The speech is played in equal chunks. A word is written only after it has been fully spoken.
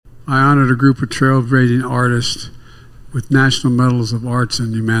I honored a group of trailblazing artists with National Medals of Arts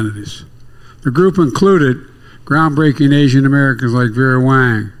and Humanities. The group included groundbreaking Asian Americans like Vera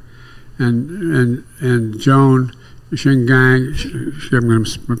Wang and Joan Shingang. I'm going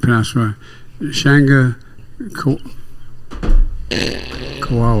to pronounce right. Shanga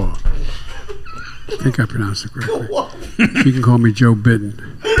Koala. I think I pronounced it correctly. You can call me Joe Biden.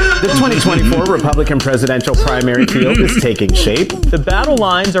 The 2024 Republican presidential primary field is taking shape. The battle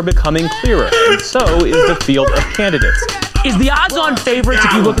lines are becoming clearer, and so is the field of candidates. Is the odds-on favorites,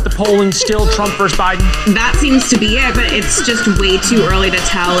 if you look at the polling, still Trump versus Biden? That seems to be it, but it's just way too early to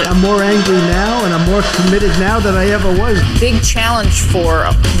tell. I'm more angry now, and I'm more committed now than I ever was. Big challenge for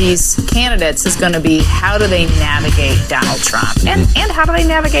these candidates is going to be how do they navigate Donald Trump? And how do they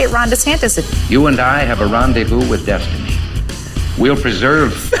navigate Ron DeSantis? You and I have a rendezvous with destiny. We'll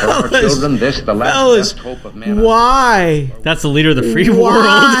preserve for our children this, the last best hope of man. Why? That's the leader of the free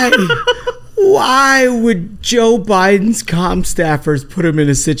world. Why would Joe Biden's comm staffers put him in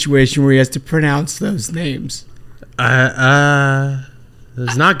a situation where he has to pronounce those names?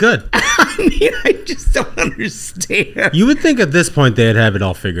 It's not good. I mean, I just don't understand. You would think at this point they'd have it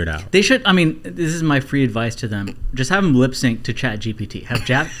all figured out. They should. I mean, this is my free advice to them. Just have them lip sync to ChatGPT. Have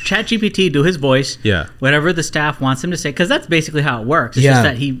ChatGPT do his voice. Yeah. Whatever the staff wants him to say, because that's basically how it works. It's just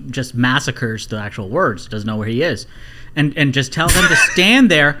that he just massacres the actual words, doesn't know where he is, and just tell them to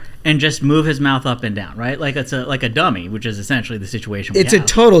stand there and just move his mouth up and down, right? Like it's like a dummy, which is essentially the situation we have. It's a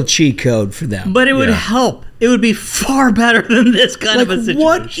total cheat code for them. But it would help. It would be far better than this kind of a situation.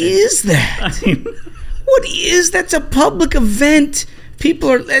 What is that? I mean, what is that's a public event? People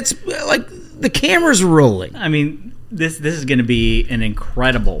are. That's like the camera's rolling. I mean, this is going to be an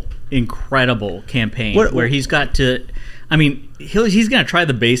incredible campaign where he's got to. I mean, he's going to try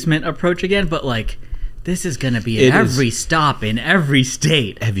the basement approach again, but like. This is going to be at every stop in every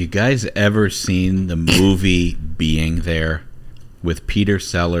state. Have you guys ever seen the movie Being There with Peter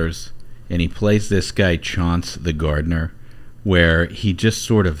Sellers? And he plays this guy, Chauncey the gardener, where he just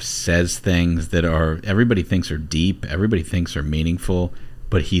sort of says things that are everybody thinks are deep, everybody thinks are meaningful,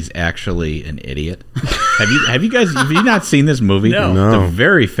 but he's actually an idiot. Have you not seen this movie? No. It's a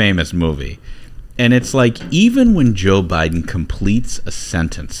very famous movie. And it's like even when Joe Biden completes a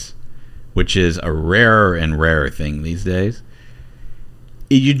sentence, which is a rarer and rarer thing these days,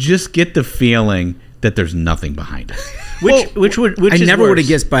 you just get the feeling that there's nothing behind it. Which I is never worse? would have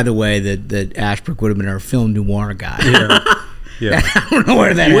guessed, by the way, that Ashbrook would have been our film noir guy. Yeah. I don't know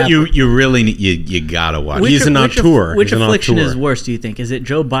where that happened. You really you gotta watch. He's an auteur. Which affliction is worse, do you think? Is it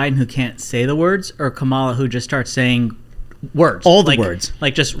Joe Biden who can't say the words, or Kamala who just starts saying words? All the words.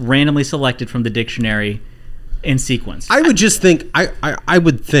 Like just randomly selected from the dictionary in sequence. I would just think, I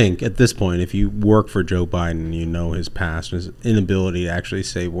would think at this point, if you work for Joe Biden and you know his past and his inability to actually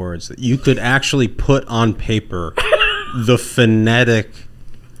say words, that you could actually put on paper the phonetic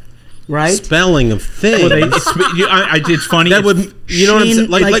spelling of things. It's funny. That would, you know what I'm saying?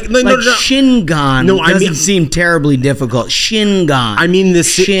 Like Shingon doesn't seem terribly difficult. Shingon. I mean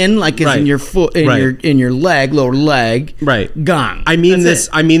this shin, like is in your foot, in your leg, lower leg. Right. Gong. I mean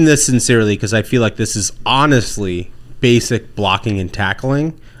this sincerely because I feel like this is honestly basic blocking and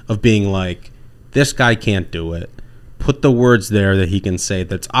tackling of being like, this guy can't do it. Put the words there that he can say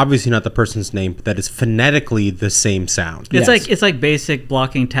that's obviously not the person's name, but that is phonetically the same sound. It's like basic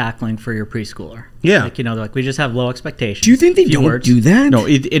blocking tackling for your preschooler. Yeah. Like, like we just have low expectations. Do you think they don't do that? No,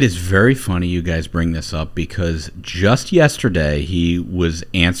 it is very funny you guys bring this up because just yesterday he was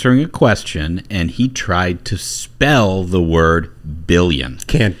answering a question and he tried to spell the word billion.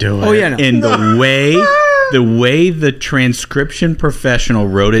 Can't do it. Oh, yeah, no. And the way the transcription professional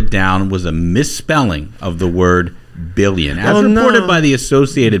wrote it down was a misspelling of the word billion, as reported by the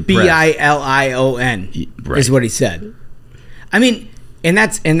Associated Press. Billion is what he said. I mean, and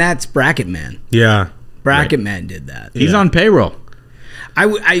that's Bracket Man. Yeah, Bracket Man did that. He's on payroll.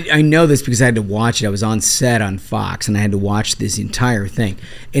 I know this because I had to watch it. I was on set on Fox, and I had to watch this entire thing.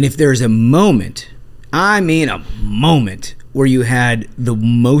 And if there's a moment, I mean a moment, where you had the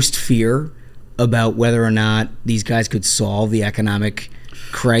most fear about whether or not these guys could solve the economic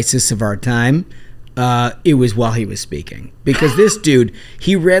crisis of our time, it was while he was speaking. Because this dude,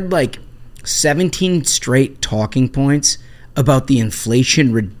 he read like 17 straight talking points about the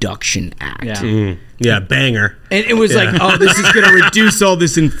Inflation Reduction Act. Yeah, yeah, banger. And it was like, oh, this is going to reduce all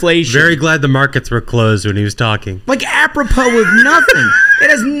this inflation. Very glad the markets were closed when he was talking. Like apropos of nothing. It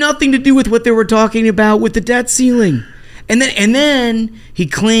has nothing to do with what they were talking about with the debt ceiling. And then he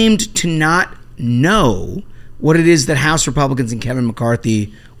claimed to not know what it is that House Republicans and Kevin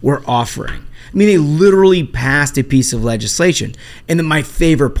McCarthy were offering. I mean, they literally passed a piece of legislation. And then my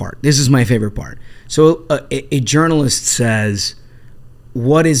favorite part, this is my favorite part. So a journalist says,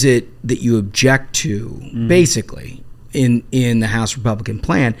 what is it that you object to, basically, in the House Republican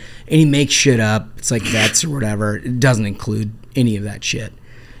plan? And he makes shit up. It's like vets or whatever. It doesn't include any of that shit.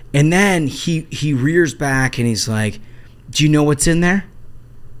 And then he rears back and he's like, do you know what's in there?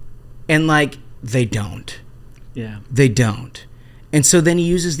 And like, they don't. Yeah. They don't. And so then he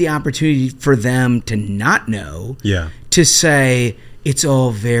uses the opportunity for them to not know, to say it's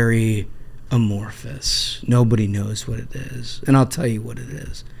all very amorphous. Nobody knows what it is. And I'll tell you what it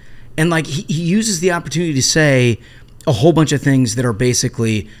is. And like, he uses the opportunity to say a whole bunch of things that are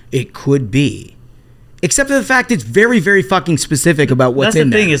basically, it could be. Except for the fact it's very, very fucking specific about what's in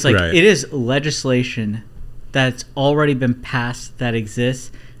there. That's the thing is, like, it is legislation that's already been passed that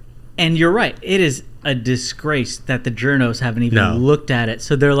exists. And you're right. It is a disgrace that the journos haven't even looked at it.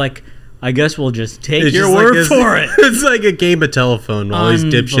 So they're like, I guess we'll just take your word for it. It's like a game of telephone while these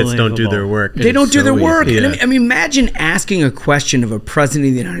dipshits don't do their work. They don't do their work. Yeah. And I mean, imagine asking a question of a president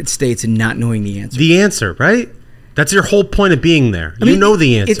of the United States and not knowing the answer. The answer, right? That's your whole point of being there. You know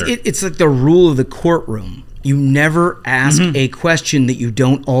the answer. It's like the rule of the courtroom. You never ask a question that you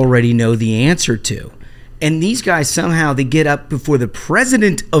don't already know the answer to. And these guys somehow, they get up before the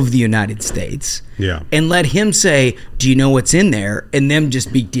president of the United States and let him say, do you know what's in there? And them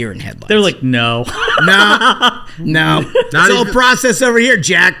just be deer in headlights. They're like, no. No. It's all process over here,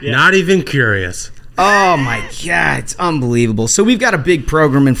 Jack. Yeah. Not even curious. Oh my God, it's unbelievable. So we've got a big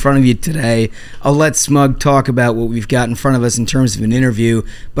program in front of you today. I'll let Smug talk about what we've got in front of us in terms of an interview.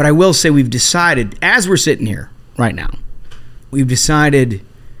 But I will say we've decided, as we're sitting here right now, we've decided,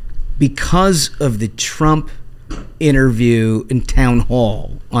 because of the Trump interview in Town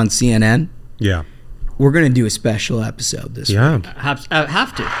Hall on CNN, we're going to do a special episode this week. Have to.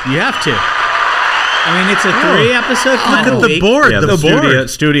 You have to. I mean, it's a 3-episode kind of week. Board. Yeah, the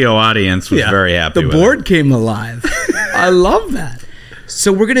studio audience was very happy with it. The board came alive. I love that.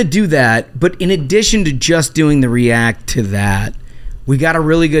 So we're going to do that. But in addition to just doing the react to that, we got a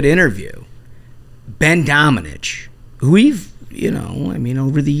really good interview. Ben Domenech, who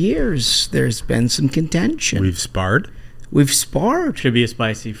over the years, there's been some contention. We've sparred. Should be a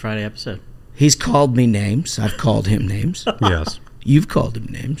spicy Friday episode. He's called me names. I've called him names. Yes. You've called him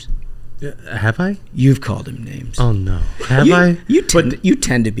names. Have I? You've called him names. Oh, no. Have I? You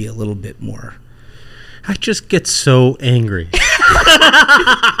tend to be a little bit more. I just get so angry.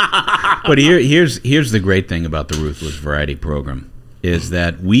 But here's the great thing about the Ruthless Variety program is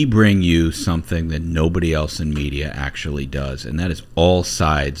that we bring you something that nobody else in media actually does, and that is all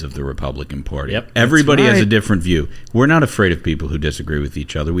sides of the Republican Party. Yep, everybody has a different view. We're not afraid of people who disagree with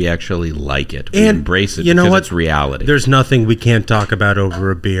each other. We actually like it. We embrace it because it's reality. There's nothing we can't talk about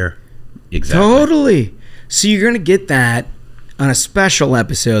over a beer. Exactly. Totally. So you're going to get that on a special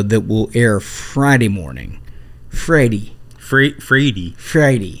episode that will air Friday morning. Friday.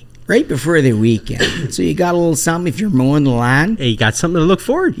 Right before the weekend. So you got a little something if you're mowing the lawn. Hey, you got something to look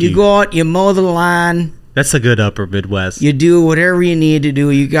forward to. You go out, you mow the lawn. That's a good Upper Midwest. You do whatever you need to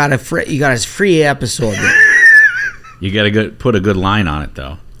do. You got a free episode. You got to put a good line on it,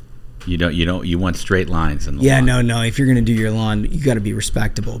 though. You want straight lines in the lawn. No. If you're going to do your lawn, you got to be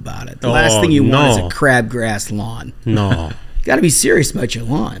respectable about it. The last thing you want is a crabgrass lawn. No. You got to be serious about your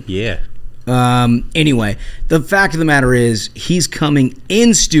lawn. Yeah. Anyway, the fact of the matter is he's coming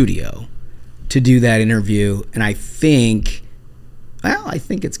in studio to do that interview, and I think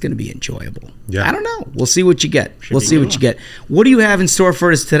it's going to be enjoyable. Yeah. I don't know. We'll see what you get. What do you have in store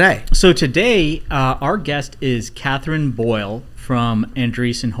for us today? So today, our guest is Katherine Boyle from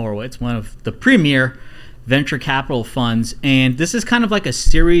Andreessen Horowitz, one of the premier venture capital funds. And this is kind of like a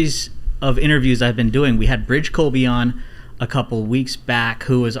series of interviews I've been doing. We had Bridge Colby on a couple weeks back,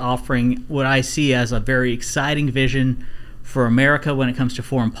 who was offering what I see as a very exciting vision for America when it comes to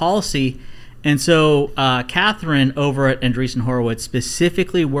foreign policy. And so Katherine over at Andreessen Horowitz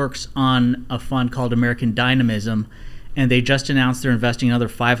specifically works on a fund called American Dynamism, and they just announced they're investing another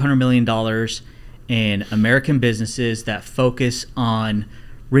 $500 million in American businesses that focus on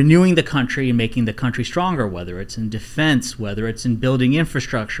renewing the country and making the country stronger, whether it's in defense, whether it's in building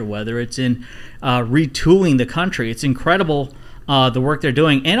infrastructure, whether it's in retooling the country. It's incredible the work they're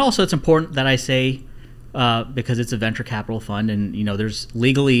doing. And also it's important that I say, because it's a venture capital fund and there's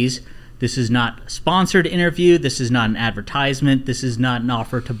legalese, this is not a sponsored interview. This is not an advertisement. This is not an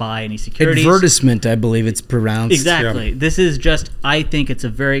offer to buy any securities. Advertisement, I believe it's pronounced. Exactly. Yeah. This is just, I think it's a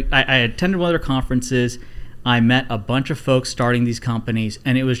very, I attended one of their conferences. I met a bunch of folks starting these companies,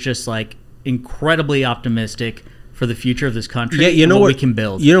 and it was just like incredibly optimistic for the future of this country. Yeah, you know what what we can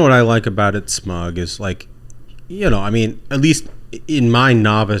build. You know what I like about it, Smug, is like, I mean, at least in my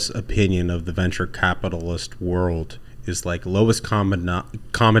novice opinion of the venture capitalist world, is like lowest common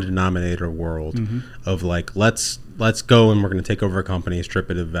denominator world of like let's go and we're going to take over a company, strip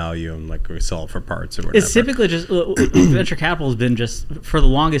it of value, and like we sell it for parts or whatever. It's typically just venture capital has been just for the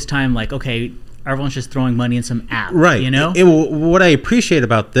longest time like, okay, everyone's just throwing money in some app, right? What I appreciate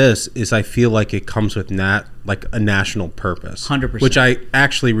about this is I feel like it comes with like a national purpose, 100%, which I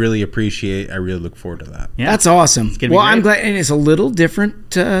actually really appreciate. I really look forward to that. Yeah, that's awesome. Well, I'm glad, and it's a little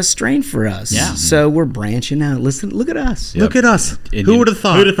different strain for us. Yeah, so we're branching out. Listen, look at us. Yep. Look at us. Who would have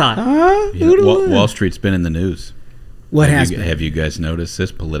thought? Who'd have thought? Wall Street's been in the news. What has been? Have you guys noticed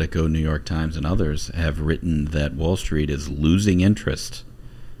this? Politico, New York Times, and others have written that Wall Street is losing interest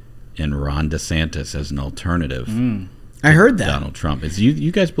in Ron DeSantis as an alternative. I heard that. Donald Trump.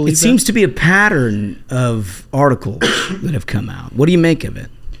 You guys believe it that? Seems to be a pattern of articles that have come out. What do you make of it?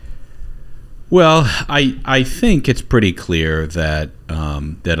 Well, I think it's pretty clear that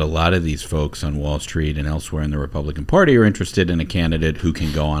that a lot of these folks on Wall Street and elsewhere in the Republican Party are interested in a candidate who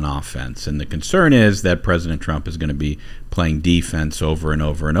can go on offense. And the concern is that President Trump is going to be playing defense over and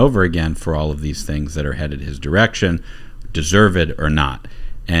over and over again for all of these things that are headed his direction, deserve it or not.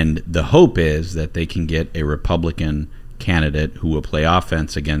 And the hope is that they can get a Republican candidate who will play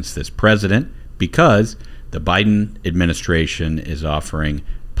offense against this president, because the Biden administration is offering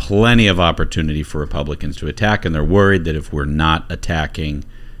plenty of opportunity for Republicans to attack, and they're worried that if we're not attacking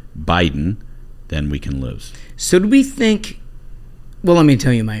Biden, then we can lose. So do we think, well, let me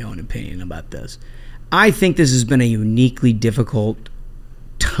tell you my own opinion about this. I think this has been a uniquely difficult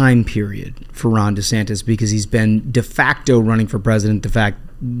time period for Ron DeSantis because he's been de facto running for president,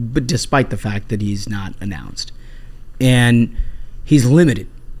 but despite the fact that he's not announced. And he's limited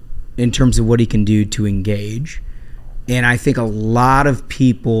in terms of what he can do to engage. And I think a lot of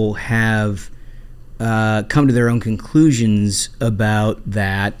people have come to their own conclusions about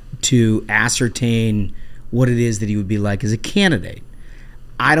that to ascertain what it is that he would be like as a candidate.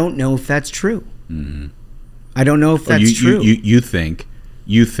 I don't know if that's true. Mm-hmm. I don't know if that's true. You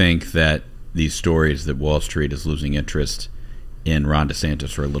think that these stories that Wall Street is losing interest in Ron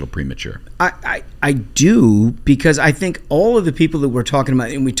DeSantis are a little premature? I do, because I think all of the people that we're talking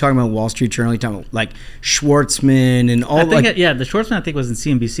about, and we talk about Wall Street Journal, talking about like Schwartzman and all. The Schwartzman I think was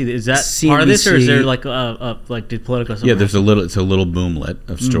in CNBC. Is that CNBC, part of this, or is there like did Politico? Yeah, there's it's a little boomlet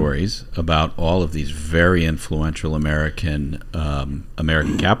of stories about all of these very influential American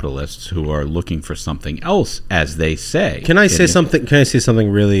capitalists who are looking for something else, as they say. Can I say something? Can I say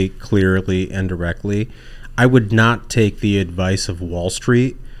something really clearly and directly? I would not take the advice of Wall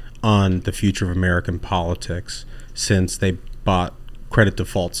Street on the future of American politics since they bought credit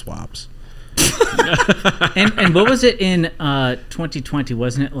default swaps. and what was it in 2020?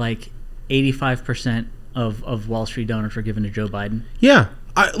 Wasn't it like 85% of Wall Street donors were given to Joe Biden? Yeah.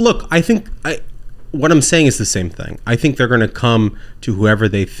 I think what I'm saying is the same thing. I think they're going to come to whoever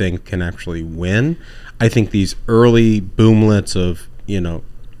they think can actually win. I think these early boomlets of,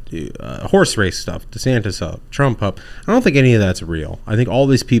 horse race stuff, DeSantis up, Trump up, I don't think any of that's real. I think all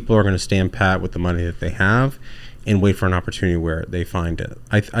these people are going to stand pat with the money that they have and wait for an opportunity where they find it.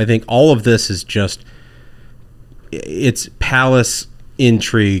 I think all of this is just, it's palace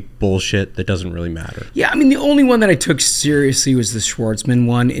intrigue bullshit that doesn't really matter. Yeah, I mean, the only one that I took seriously was the Schwartzman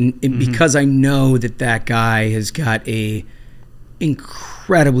one, and because I know that guy has got a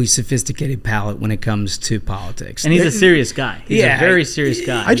incredibly sophisticated palate when it comes to politics. And he's a serious guy. He's a very serious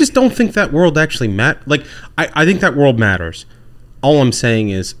guy. I just don't think that world actually matters. Like, I think that world matters. All I'm saying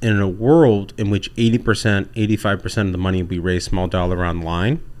is, in a world in which 80%, 85% of the money we raise small dollar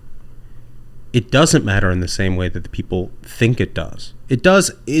online, it doesn't matter in the same way that the people think it does. It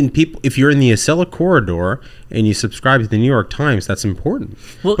does in people. If you're in the Acela corridor and you subscribe to the New York Times, that's important.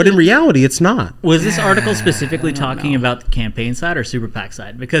 Well, but in reality, it's not. Was this article specifically talking about the campaign side or Super PAC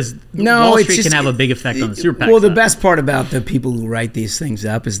side? Because Wall Street can have a big effect on the Super PAC side. Well, the best part about the people who write these things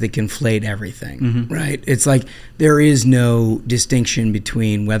up is they conflate everything, right? It's like there is no distinction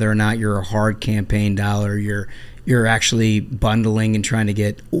between whether or not you're a hard campaign dollar, you're actually bundling and trying to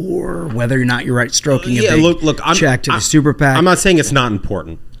get, or whether or not you're stroking a big check to the Super PAC. I'm not saying it's not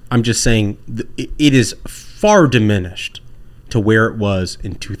important. I'm just saying it is far diminished to where it was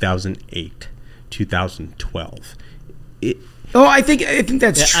in 2008, 2012. I think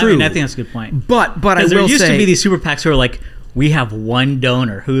that's true. I mean, I think that's a good point. But I will say, there used to be these Super PACs who are like, we have one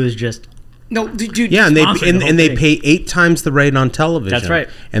donor who is just. No, dude. Yeah, and they pay 8 times the rate on television. That's right.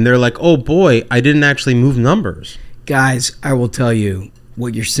 And they're like, oh boy, I didn't actually move numbers. Guys, I will tell you,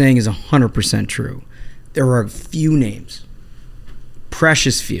 what you're saying is 100% true. there are a few names,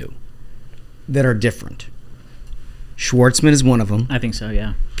 precious few, that are different. Schwartzman is one of them. I think so,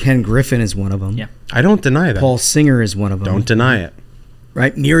 yeah. Ken Griffin is one of them. Yeah. I don't deny that. Paul Singer is one of them. Don't deny it.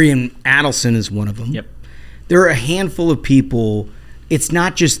 Right? Miriam Adelson is one of them. Yep. There are a handful of people. It's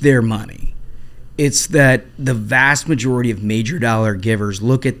not just their money. It's that the vast majority of major dollar givers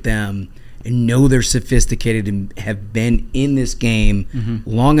look at them and know they're sophisticated and have been in this game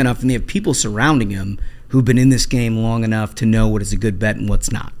long enough, and they have people surrounding them who've been in this game long enough to know what is a good bet and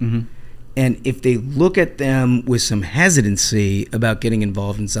what's not. And if they look at them with some hesitancy about getting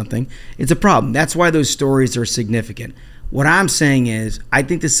involved in something, it's a problem. That's why those stories are significant. What I'm saying is, I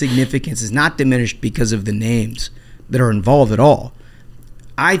think the significance is not diminished because of the names that are involved at all.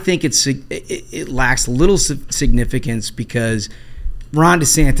 I think it lacks a little significance because Ron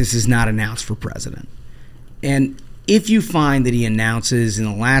DeSantis is not announced for president. And if you find that he announces in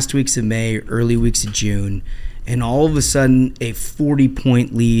the last weeks of May, early weeks of June, and all of a sudden a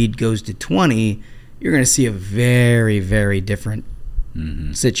 40-point lead goes to 20, you're going to see a very, very different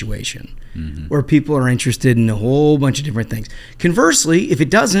situation where people are interested in a whole bunch of different things. Conversely, if it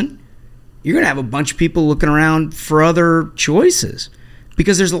doesn't, you're going to have a bunch of people looking around for other choices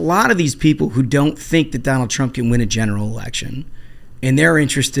because there's a lot of these people who don't think that Donald Trump can win a general election, and they're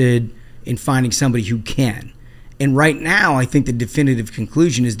interested in finding somebody who can. And right now, I think the definitive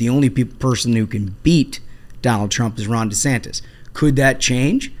conclusion is the only person who can beat Donald Trump is Ron DeSantis. Could that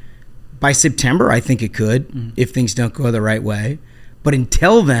change? By September, I think it could, if things don't go the right way. But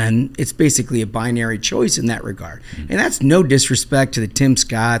until then, it's basically a binary choice in that regard. And that's no disrespect to the Tim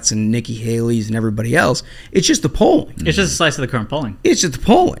Scotts and Nikki Haley's and everybody else. It's just the polling. It's just a slice of the current polling. It's just the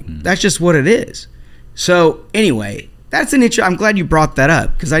polling. That's just what it is. So anyway, that's an issue. I'm glad you brought that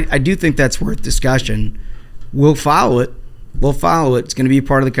up because I do think that's worth discussion. We'll follow it. We'll follow it. It's going to be a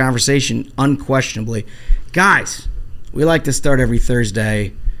part of the conversation, unquestionably. Guys, we like to start every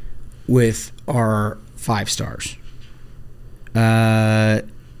Thursday with our 5 stars.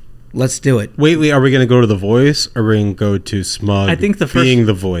 Let's do it. Wait, are we going to go to The Voice or are we going to go to Smug I think the first, being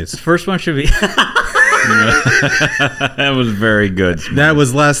The Voice? The first one should be... That was very good. Smug. That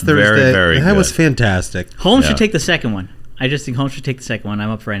was last Thursday. Very, very that good. was fantastic. Holmes should take the second one. I just think Holmes should take the second one. I'm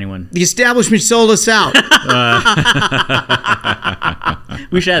up for anyone. The establishment sold us out.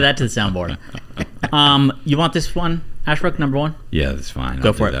 We should add that to the soundboard. You want this one, Ashbrook, number 1? Yeah, that's fine.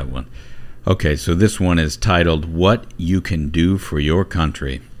 Go for it. That one. Okay, so this one is titled "What You Can Do for Your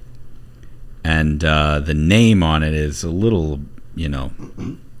Country," and the name on it is a little,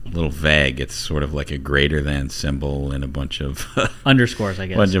 little vague. It's sort of like a greater than symbol and a bunch of underscores, I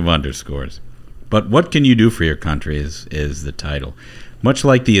guess. Bunch of underscores. But what can you do for your country is the title. Much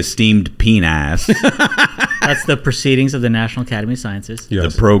like the esteemed penis. That's the Proceedings of the National Academy of Sciences.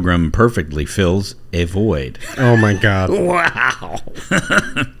 Yes. The program perfectly fills a void. Oh, my God. Wow.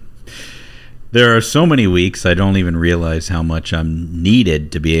 There are so many weeks I don't even realize how much I'm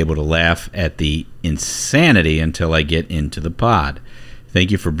needed to be able to laugh at the insanity until I get into the pod.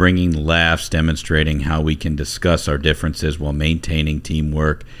 Thank you for bringing laughs, demonstrating how we can discuss our differences while maintaining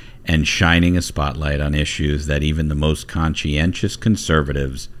teamwork and shining a spotlight on issues that even the most conscientious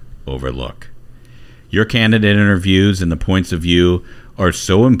conservatives overlook. Your candidate interviews and the points of view are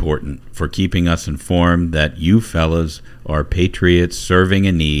so important for keeping us informed that you fellas are patriots serving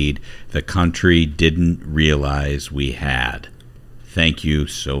a need the country didn't realize we had. Thank you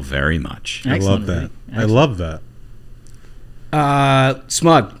so very much. Excellent. I love that. I love that.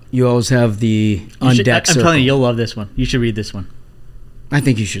 Smug, you always have the on-deck circle. I'm telling you, you'll love this one. You should read this one. I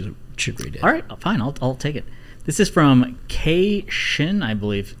think you should read it. All right, fine. I'll take it. This is from K. Shin, I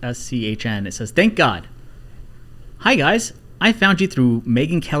believe, SCHN. It says, "Thank God. Hi, guys. I found you through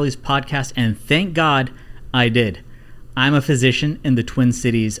Megyn Kelly's podcast, and thank God I did. I'm a physician in the Twin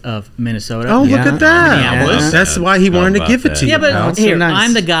Cities of Minnesota." Oh, look at that. Minneapolis. That's why he wanted to give it to you. Yeah, but here, nice.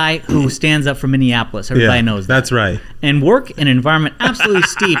 I'm the guy who stands up for Minneapolis. Everybody knows that. That's right. And work in an environment absolutely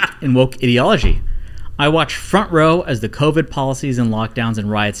steeped in woke ideology. I watched front row as the COVID policies and lockdowns and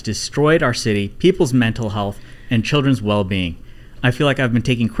riots destroyed our city, people's mental health, and children's well-being. I feel like I've been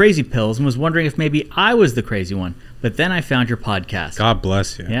taking crazy pills and was wondering if maybe I was the crazy one. But then I found your podcast. God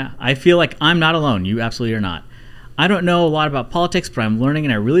bless you. Yeah, I feel like I'm not alone. You absolutely are not. I don't know a lot about politics, but I'm learning,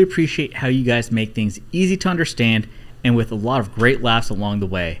 and I really appreciate how you guys make things easy to understand and with a lot of great laughs along the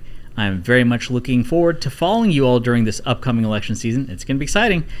way. I'm very much looking forward to following you all during this upcoming election season. It's going to be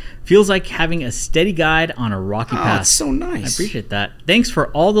exciting. Feels like having a steady guide on a rocky path. It's so nice. I appreciate that. Thanks for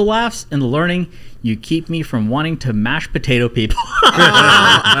all the laughs and the learning. You keep me from wanting to mash potato people.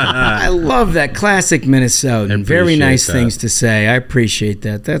 I love that. Classic Minnesotan. Very nice things to say. I appreciate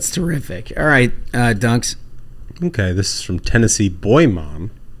that. That's terrific. All right, Dunks. Okay, this is from Tennessee Boy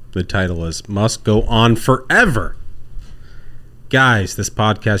Mom. The title is Must Go On Forever. Guys, this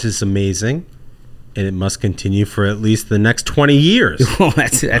podcast is amazing, and it must continue for at least the next 20 years. Well,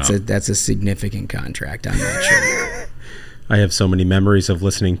 that's a significant contract, I'm not sure. I have so many memories of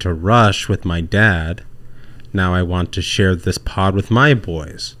listening to Rush with my dad. Now I want to share this pod with my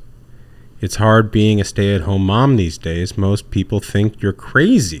boys. It's hard being a stay-at-home mom these days. Most people think you're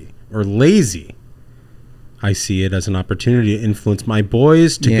crazy or lazy. I see it as an opportunity to influence my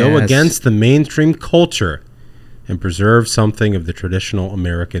boys to go against the mainstream culture and preserve something of the traditional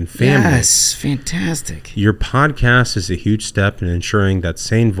American family. Yes, fantastic. Your podcast is a huge step in ensuring that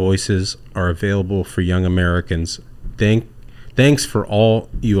sane voices are available for young Americans. Thanks for all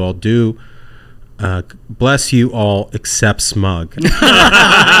you all do. Bless you all, except Smug.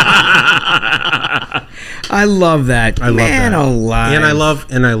 I love that. I love that. Alive.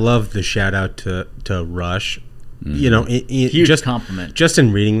 And I love the shout out to Rush. You know, huge just compliment. Just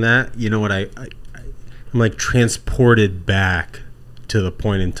in reading that, you know what I'm like transported back to the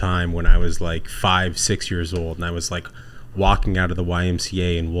point in time when I was like 5-6 years old, and I was like walking out of the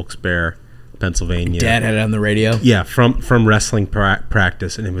YMCA in Wilkes-Barre, Pennsylvania. Dad had it on the radio. Yeah, from wrestling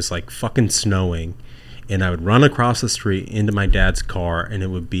practice, and it was like fucking snowing, and I would run across the street into my dad's car, and it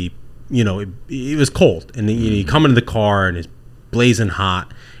would be, you know, it was cold, and then, you come into the car and it's blazing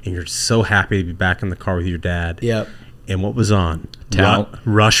hot, and you're so happy to be back in the car with your dad. Yep. And what was on?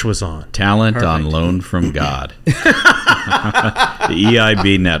 Rush was on. Talent on loan from God. The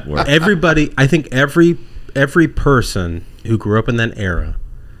EIB network. Everybody, I think every person who grew up in that era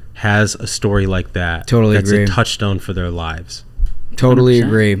has a story like that. Totally agree. That's a touchstone for their lives. Totally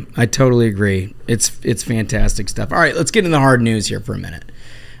agree. I totally agree. It's fantastic stuff. All right, let's get into the hard news here for a minute.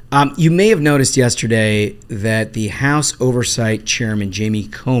 You may have noticed yesterday that the House Oversight Chairman, Jamie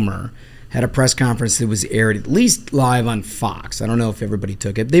Comer, had a press conference that was aired at least live on Fox. I don't know if everybody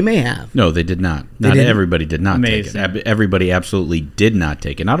took it. They may have. No, they did not. Everybody did not take it. Everybody absolutely did not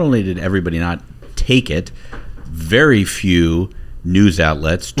take it. Not only did everybody not take it, very few news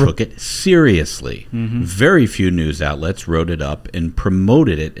outlets took it seriously. Mm-hmm. Very few news outlets wrote it up and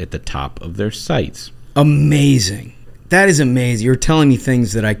promoted it at the top of their sites. Amazing. That is amazing. You're telling me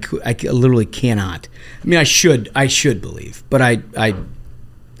things that I literally cannot. I mean, I should believe, but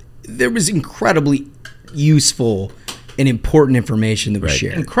there was incredibly useful and important information that was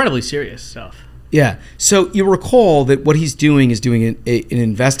shared. Incredibly serious stuff. Yeah. So you recall that what he's doing is doing an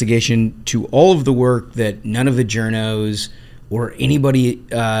investigation to all of the work that none of the journos or anybody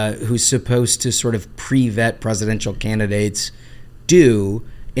who's supposed to sort of pre-vet presidential candidates do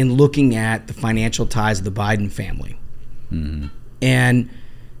in looking at the financial ties of the Biden family. Mm-hmm. And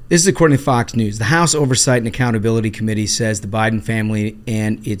this is according to Fox News. The House Oversight and Accountability Committee says the Biden family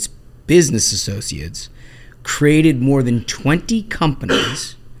and its business associates created more than 20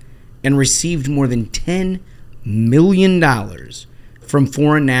 companies and received more than $10 million from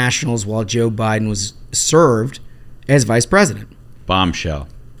foreign nationals while Joe Biden was served as vice president. Bombshell.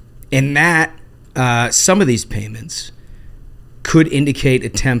 And that some of these payments could indicate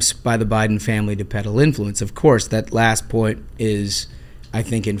attempts by the Biden family to peddle influence. Of course, that last point is, I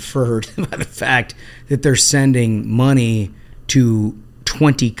think, inferred by the fact that they're sending money to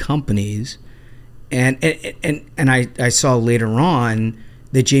 20 companies. And I saw later on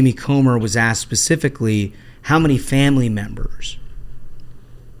that Jamie Comer was asked specifically how many family members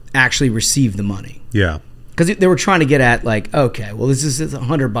actually received the money. Yeah. Because they were trying to get at, like, okay, well, this is a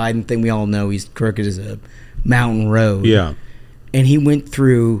Hunter Biden thing. We all know he's crooked as a mountain road. Yeah. And he went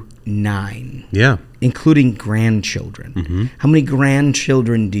through 9. Yeah. Including grandchildren. Mm-hmm. How many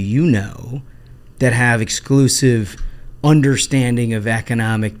grandchildren do you know that have exclusive understanding of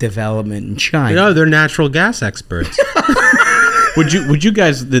economic development in China? No, they're natural gas experts. Would you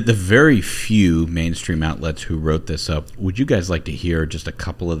guys, the very few mainstream outlets who wrote this up, would you guys like to hear just a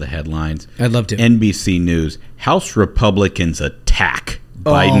couple of the headlines? I'd love to. NBC News: House Republicans attack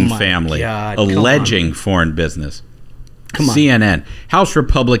Biden family, alleging foreign business. Come on. CNN: House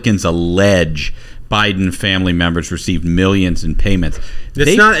Republicans allege Biden family members received millions in payments.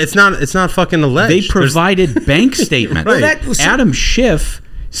 It's not fucking alleged. They provided bank statements. Right. Adam Schiff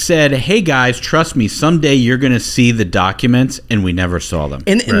said, "Hey guys, trust me. Someday you're going to see the documents," and we never saw them.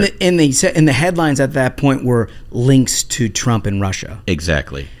 And the headlines at that point were links to Trump and Russia.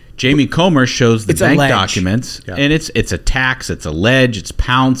 Exactly. Jamie Comer shows the It's bank alleged. documents, and it's a tax, it's alleged, it's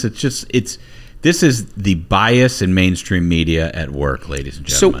pounce, this is the bias in mainstream media at work, ladies and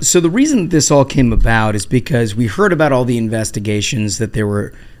gentlemen. So the reason this all came about is because we heard about all the investigations that they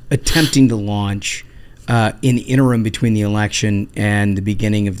were attempting to launch in the interim between the election and the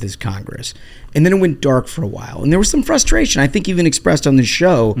beginning of this Congress. And then it went dark for a while. And there was some frustration, I think even expressed on the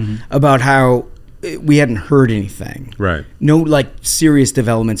show, about how we hadn't heard anything. Right. No, like, serious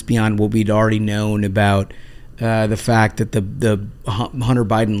developments beyond what we'd already known about the fact that the Hunter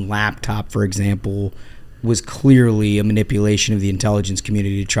Biden laptop, for example, was clearly a manipulation of the intelligence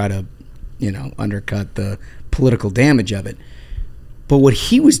community to try to, undercut the political damage of it. But what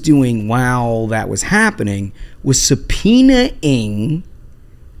he was doing while that was happening was subpoenaing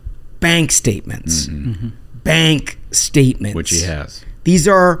bank statements. Bank statements. Which he has. These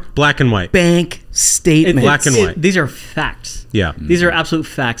are black and white bank statements. Black and white. These are facts. Yeah. These are absolute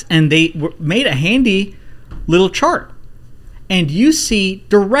facts. And they made a handy little chart. And you see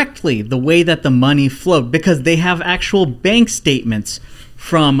directly the way that the money flowed because they have actual bank statements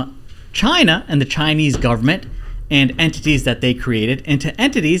from China and the Chinese government and entities that they created into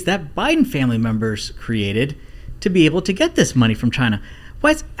entities that Biden family members created to be able to get this money from China.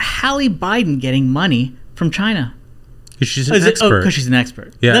 Why is Hallie Biden getting money from China? Because she's an expert. Because she's an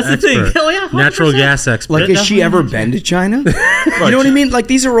expert. Yeah, that's expert. the thing. Oh yeah, 100%. Natural gas expert. Like, has she ever been to China? You know what I mean? Like,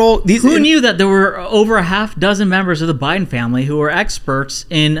 these are all... Who knew that there were over a half dozen members of the Biden family who are experts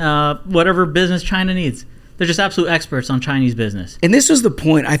in whatever business China needs? They're just absolute experts on Chinese business. And this was the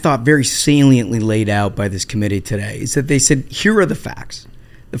point I thought very saliently laid out by this committee today, is that they said, here are the facts.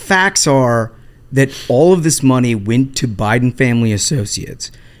 The facts are that all of this money went to Biden family associates.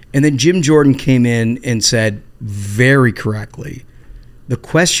 And then Jim Jordan came in and said very correctly, the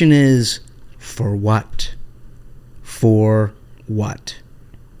question is, for what? For what?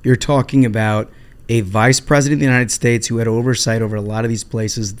 You're talking about a vice president of the United States who had oversight over a lot of these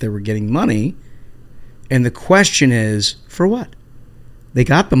places that they were getting money. And the question is, for what? They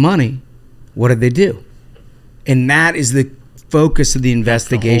got the money. What did they do? And that is the focus of the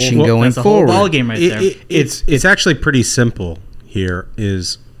investigation going forward. That's a whole ballgame right there. It's actually pretty simple here.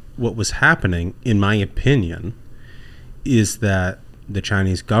 Is what was happening, in my opinion, is that the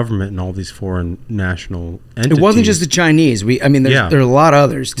Chinese government and all these foreign national entities... It wasn't just the Chinese. There are a lot of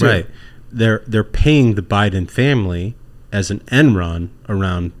others, too. Right. They're paying the Biden family as an end run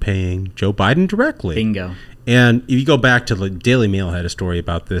around paying Joe Biden directly. Bingo. And if you go back to the Daily Mail had a story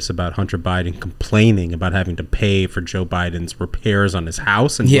about this, about Hunter Biden complaining about having to pay for Joe Biden's repairs on his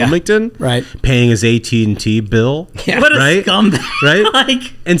house in Wilmington, right? Paying his AT&T bill. Yeah. What a right? scumbag.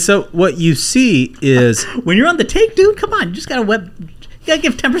 Right? And so what you see is... when you're on the take, dude, come on. You just got to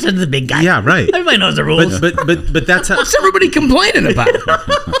give 10% to the big guy. Yeah, right. Everybody knows the rules. But that's how... What's everybody complaining about?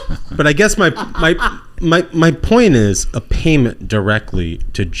 But I guess my point is a payment directly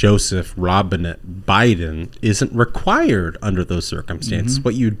to Joseph Robinette Biden isn't required under those circumstances.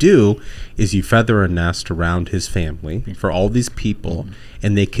 What you do is you feather a nest around his family for all these people,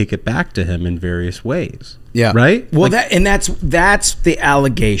 and they kick it back to him in various ways. Yeah. Right? Well, that's the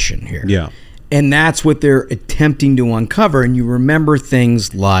allegation here. Yeah. And that's what they're attempting to uncover. And you remember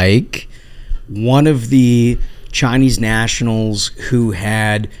things like one of the Chinese nationals who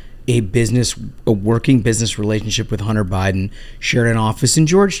had a working business relationship with Hunter Biden shared an office in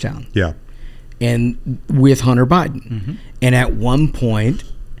Georgetown. Yeah. And with Hunter Biden. And at one point,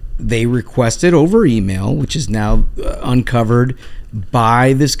 they requested over email, which is now uncovered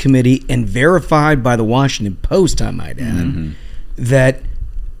by this committee and verified by the Washington Post, I might add, that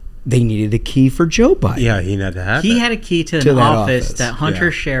they needed a key for Joe Biden. Yeah, he had to have it. He had a key to an office that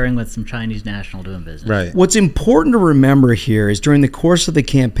Hunter's sharing with some Chinese national doing business. Right. What's important to remember here is during the course of the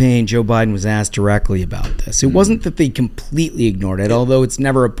campaign, Joe Biden was asked directly about this. It wasn't that they completely ignored it, although it's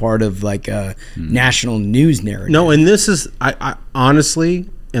never a part of like a national news narrative. No, and this is, I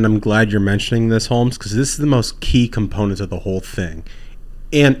honestly, and I'm glad you're mentioning this, Holmes, because this is the most key component of the whole thing.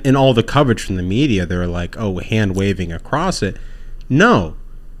 And in all the coverage from the media, they're like, oh, hand waving across it. No.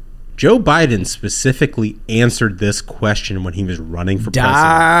 Joe Biden specifically answered this question when he was running for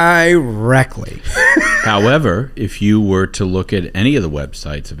president. Directly. However, if you were to look at any of the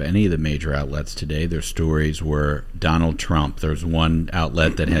websites of any of the major outlets today, their stories were Donald Trump. There's one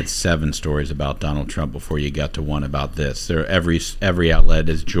outlet that had 7 stories about Donald Trump before you got to one about this. Every outlet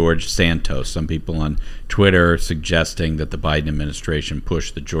is George Santos. Some people on Twitter suggesting that the Biden administration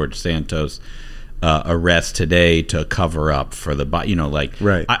pushed the George Santos arrest today to cover up for the,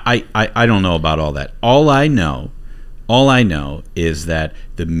 right. I don't know about all that. All I know is that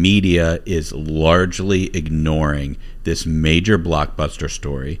the media is largely ignoring this major blockbuster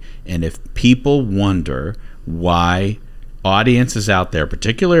story. And if people wonder why audiences out there,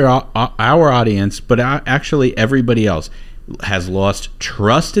 particularly our audience, but actually everybody else, has lost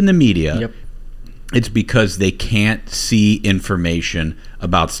trust in the media, it's because they can't see information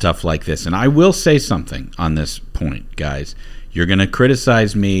about stuff like this. And I will say something on this point, guys. You're going to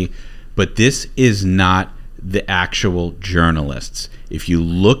criticize me, but this is not the actual journalists. If you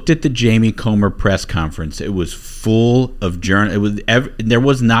looked at the Jamie Comer press conference, it was full of there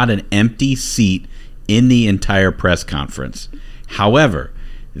was not an empty seat in the entire press conference. However,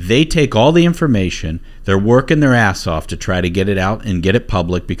 they take all the information, they're working their ass off to try to get it out and get it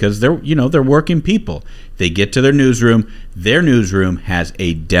public because they're working people. They get to their newsroom has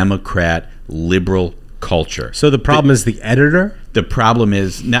a Democrat liberal culture. So the problem is the editor? The problem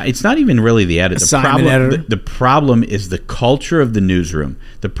is, now it's not even really the editor. The problem is the culture of the newsroom.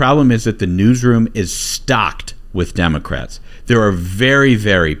 The problem is that the newsroom is stocked with Democrats. There are very,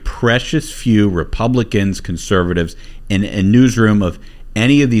 very precious few Republicans, conservatives in a newsroom of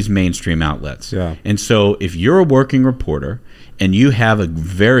any of these mainstream outlets. Yeah. And so if you're a working reporter and you have a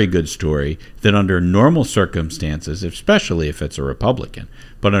very good story that under normal circumstances, especially if it's a Republican,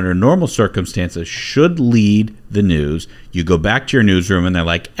 but under normal circumstances should lead the news, you go back to your newsroom and they're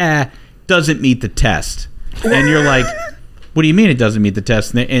like, doesn't meet the test. And you're like, what do you mean it doesn't meet the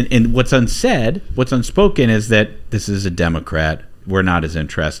test? And what's unsaid, what's unspoken is that this is a Democrat. We're not as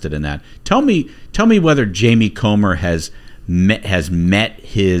interested in that. Tell me whether Jamie Comer has met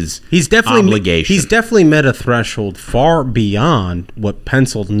his obligation. He's definitely met a threshold far beyond what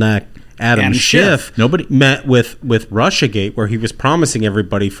penciled neck Adam Schiff met with Russiagate, where he was promising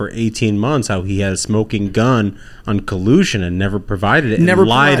everybody for 18 months how he had a smoking gun on collusion and never provided it, and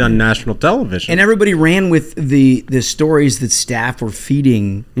lied on national television. And everybody ran with the stories that staff were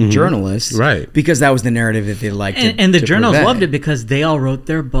feeding journalists, right? Because that was the narrative that they liked. And the journalists loved it because they all wrote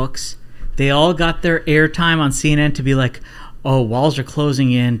their books. They all got their airtime on CNN to be like, oh, walls are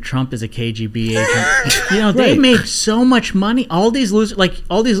closing in. Trump is a KGB agent. They made so much money. All these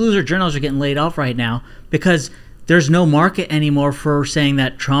loser journalists are getting laid off right now because there's no market anymore for saying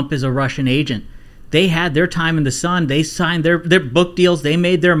that Trump is a Russian agent. They had their time in the sun. They signed their book deals. They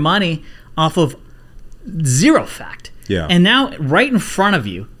made their money off of zero fact. Yeah. And now, right in front of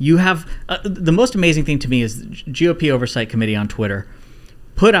you, you have the most amazing thing to me is the GOP Oversight Committee on Twitter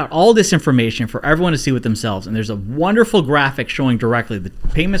put out all this information for everyone to see with themselves. And there's a wonderful graphic showing directly the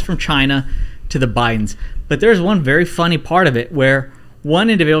payments from China to the Bidens. But there's one very funny part of it where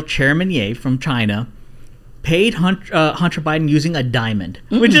one individual, Chairman Ye from China, paid Hunter Biden using a diamond,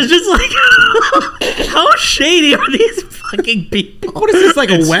 which is just like, how shady are these fucking people? What is this,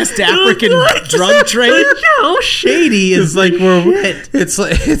 like a West African drug trade? How shady is like it's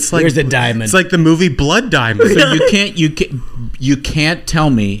like here's a diamond. It's like the movie Blood Diamond. So you can't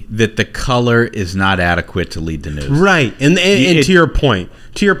tell me that the color is not adequate to lead the news, right? And to your point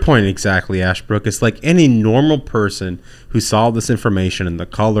exactly, Ashbrook. It's like any normal person who saw this information and the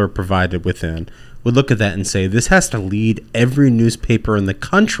color provided within would look at that and say, this has to lead every newspaper in the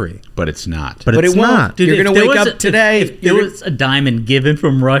country. But it's not. But it's not. Dude, you're going to wake up today. If there was a diamond given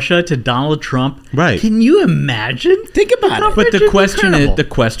from Russia to Donald Trump, right? Can you imagine? Think about it. But the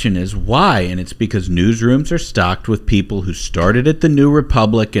question is why? And it's because newsrooms are stocked with people who started at the New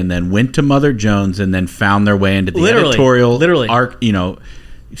Republic and then went to Mother Jones and then found their way into the editorial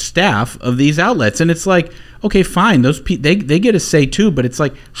staff of these outlets. And it's like, okay, fine, those they get a say too, but it's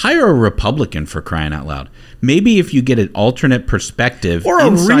like, hire a Republican, for crying out loud. Maybe if you get an alternate perspective or a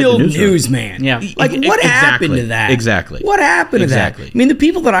real newsman. Yeah. Like, what happened to that? Exactly. What happened to that? I mean, the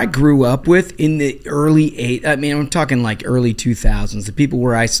people that I grew up with in the early I'm talking like early 2000s, the people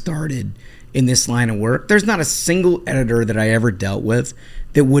where I started in this line of work, there's not a single editor that I ever dealt with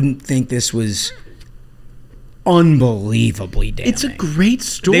that wouldn't think this was unbelievably damning. It's a great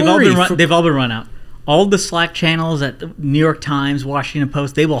story. They've all been run out. All the Slack channels at the New York Times, Washington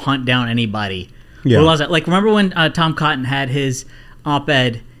Post, they will hunt down anybody. Yeah. Like, remember when Tom Cotton had his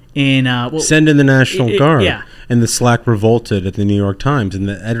op-ed in... Send in the National Guard. Yeah. And the Slack revolted at the New York Times, and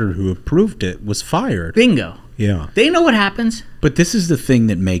the editor who approved it was fired. Bingo. Yeah. They know what happens. But this is the thing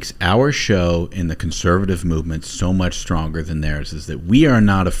that makes our show in the conservative movement so much stronger than theirs, is that we are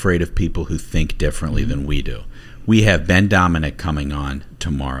not afraid of people who think differently than we do. We have Ben Dominic coming on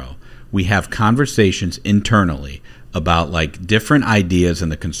tomorrow. We have conversations internally about like different ideas in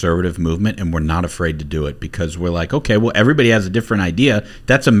the conservative movement, and we're not afraid to do it because we're like, okay, well, everybody has a different idea.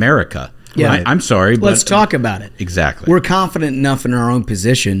 That's America. Yeah. Right? I'm sorry, but let's talk about it. Exactly. We're confident enough in our own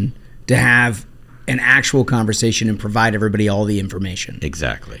position to have an actual conversation and provide everybody all the information.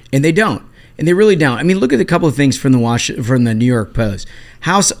 Exactly. And they don't. And they really don't. I mean, look at a couple of things from the New York Post.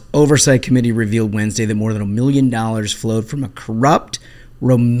 House Oversight Committee revealed Wednesday that more than $1 million flowed from a corrupt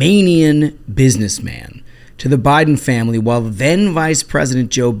Romanian businessman to the Biden family, while then Vice President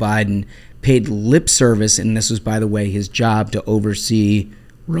Joe Biden paid lip service, and this was, by the way, his job to oversee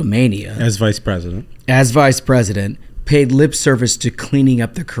Romania. As vice president. Paid lip service to cleaning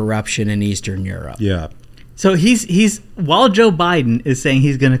up the corruption in Eastern Europe. Yeah. So he's while Joe Biden is saying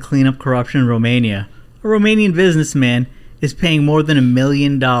he's going to clean up corruption in Romania, a Romanian businessman is paying more than $1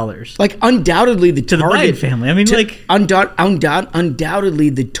 million. Like, undoubtedly the to target, the Biden family. I mean, undoubtedly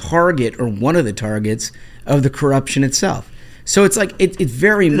the target, or one of the targets of the corruption itself. So it's like it's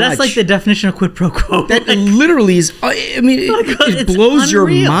very much. That's like the definition of quid pro quo. That literally is. I mean, it blows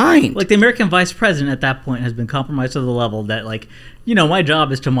unreal. your mind. Like, the American vice president at that point has been compromised to the level that, like, my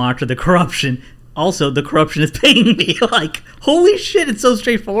job is to monitor the corruption. Also, the corruption is paying me. Like, holy shit, it's so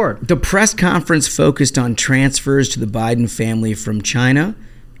straightforward. The press conference focused on transfers to the Biden family from China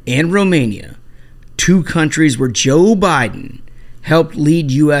and Romania, two countries where Joe Biden helped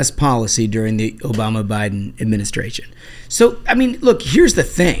lead U.S. policy during the Obama-Biden administration. So, I mean, look, here's the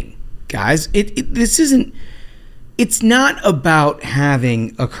thing, guys. It's not about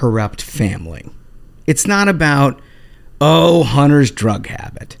having a corrupt family. It's not about, Hunter's drug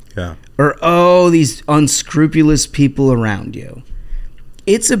habit. Yeah. Or, these unscrupulous people around you.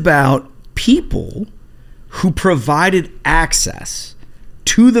 It's about people who provided access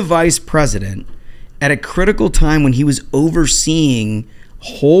to the vice president at a critical time when he was overseeing a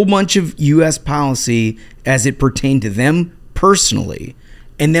whole bunch of U.S. policy as it pertained to them personally,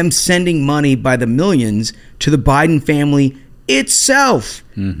 and them sending money by the millions to the Biden family itself.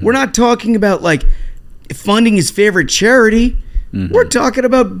 Mm-hmm. We're not talking about, like, funding his favorite charity. Mm-hmm. We're talking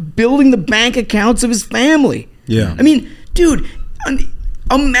about building the bank accounts of his family. Yeah. I mean, dude,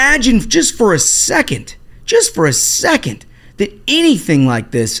 imagine just for a second, that anything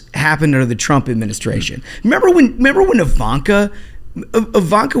like this happened under the Trump administration. Remember when Ivanka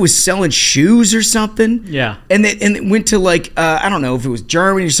was selling shoes or something? Yeah. And they went to, like, I don't know if it was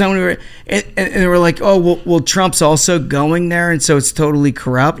Germany or somewhere, and they were like, well, Trump's also going there, and so it's totally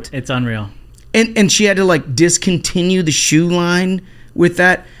corrupt. It's unreal. And she had to, like, discontinue the shoe line with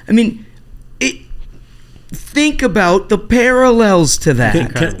that. I mean, think about the parallels to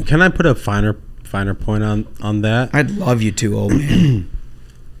that. Can I put a finer point on that? I'd love you to, old man.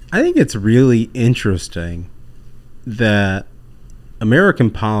 I think it's really interesting that American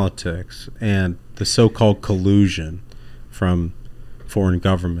politics and the so-called collusion from foreign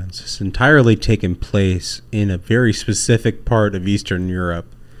governments has entirely taken place in a very specific part of Eastern Europe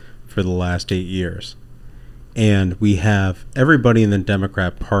for the last 8 years. And we have everybody in the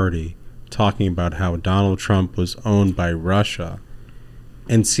Democrat Party talking about how Donald Trump was owned by Russia.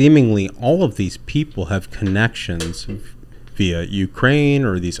 And seemingly all of these people have connections via Ukraine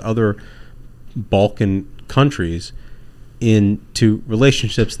or these other Balkan countries into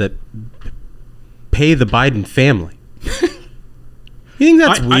relationships that pay the Biden family. You think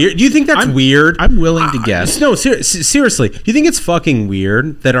that's weird? Do you think that's weird? I'm willing to guess. No, seriously. Do you think it's fucking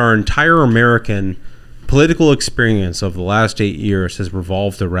weird that our entire American political experience of the last 8 years has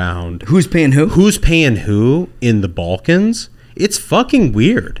revolved around who's paying who? Who's paying who in the Balkans? It's fucking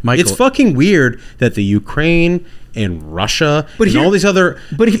weird. Michael, it's fucking weird that the Ukraine and Russia and all these other...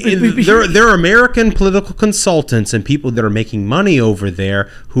 There are American political consultants and people that are making money over there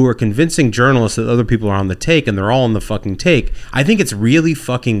who are convincing journalists that other people are on the take, and they're all on the fucking take. I think it's really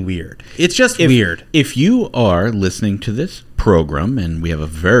fucking weird. It's just weird. If you are listening to this program, and we have a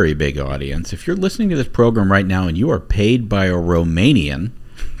very big audience, if you're listening to this program right now and you are paid by a Romanian,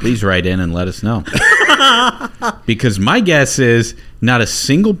 please write in and let us know. Because my guess is not a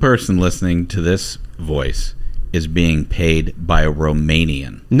single person listening to this voice is being paid by a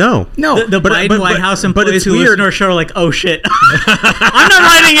Romanian. No. The Biden White House employees who listen to our show are like, oh shit, I'm not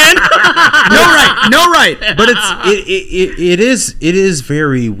writing in. No right. But it is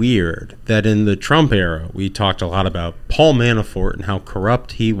very weird that in the Trump era we talked a lot about Paul Manafort and how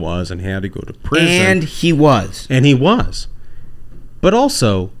corrupt he was and had to go to prison. And he was. But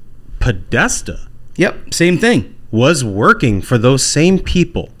also Podesta. Yep, same thing. Was working for those same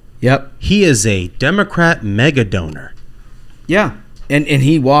people. Yep. He is a Democrat mega donor. Yeah. And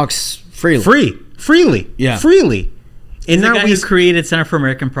he walks freely. Freely. Yeah. Freely. And the guy who created Center for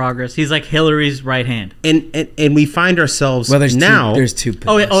American Progress. He's like Hillary's right hand. And we find ourselves there's now... There's two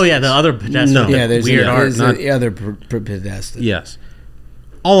Podestas. Oh, yeah, the other Podesta. No. Yeah, there's weird art. The other Podesta. Yes.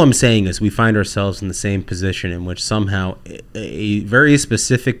 All I'm saying is we find ourselves in the same position in which somehow a very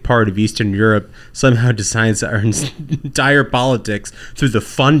specific part of Eastern Europe somehow decides our entire politics through the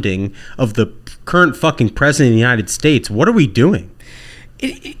funding of the current fucking president of the United States. What are we doing?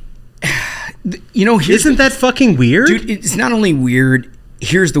 Isn't that fucking weird? Dude, it's not only weird.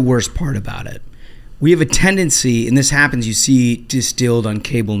 Here's the worst part about it. We have a tendency, and this happens, you see distilled on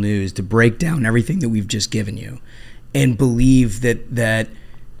cable news, to break down everything that we've just given you and believe that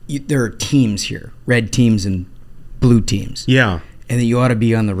there are teams here, red teams and blue teams. Yeah. And that you ought to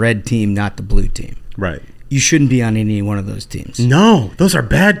be on the red team, not the blue team. Right. You shouldn't be on any one of those teams. No, those are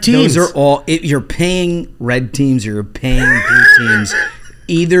bad teams. Those are all, you're paying red teams or you're paying blue teams.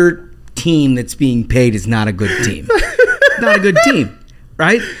 Either team that's being paid is not a good team. Not a good team,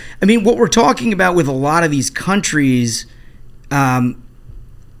 right? I mean, what we're talking about with a lot of these countries, I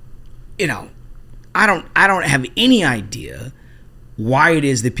don't have any idea why it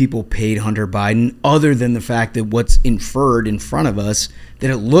is that people paid Hunter Biden, other than the fact that what's inferred in front of us, that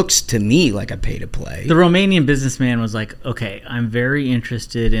it looks to me like a pay-to-play. The Romanian businessman was like, okay, I'm very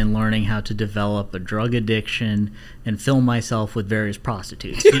interested in learning how to develop a drug addiction and fill myself with various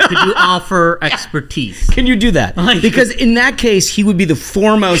prostitutes. Could you offer expertise? Can you do that? Because in that case, he would be the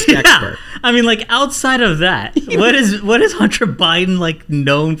foremost expert. I mean, like, outside of that, what is Hunter Biden, like,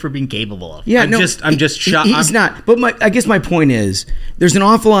 known for being capable of? Yeah, I'm just shocked. He's not. But I guess my point is, there's an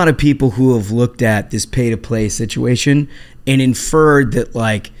awful lot of people who have looked at this pay-to-play situation and inferred that,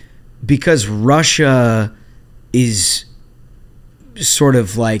 like, because Russia is sort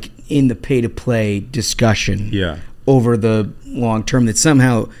of like in the pay-to-play discussion over the long term, that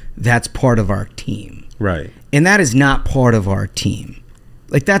somehow that's part of our team. Right. And that is not part of our team.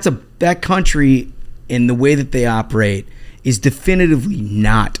 Like, that country and the way that they operate is definitively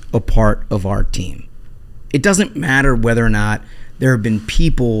not a part of our team. It doesn't matter whether or not there have been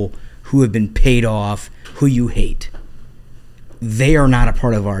people who have been paid off who you hate. They are not a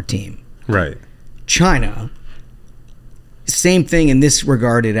part of our team. Right. China, same thing in this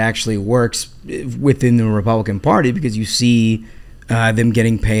regard. It actually works within the Republican Party because you see them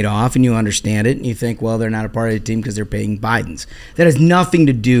getting paid off and you understand it and you think, well, they're not a part of the team because they're paying Bidens. That has nothing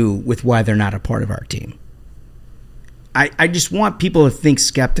to do with why they're not a part of our team. I just want people to think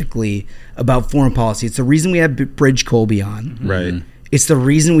skeptically about foreign policy. It's the reason we had Bridge Colby on. Right. It's the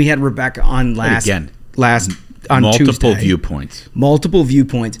reason we had Rebecca on last on multiple Tuesday. Multiple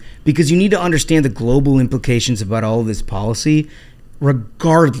viewpoints, because you need to understand the global implications about all of this policy,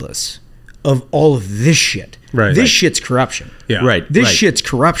 regardless of all of this shit. Right. This shit's corruption. Yeah. Right. This shit's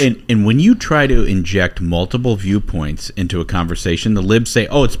corruption. And when you try to inject multiple viewpoints into a conversation, the libs say,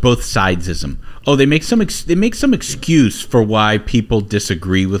 "Oh, it's both sidesism." Oh, they make some excuse for why people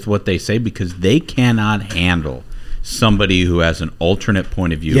disagree with what they say because they cannot handle somebody who has an alternate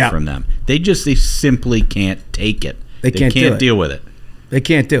point of view from them. They simply can't take it. They can't deal with it. They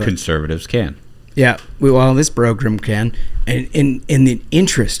can't do it. Conservatives can. Yeah. Well, this program can. And in the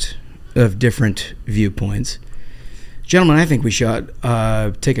interest of different viewpoints, gentlemen, I think we should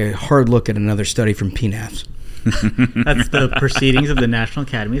take a hard look at another study from PNAS. That's the Proceedings of the National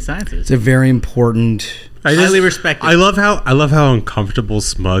Academy of Sciences. It's a very important, highly respected. I love how uncomfortable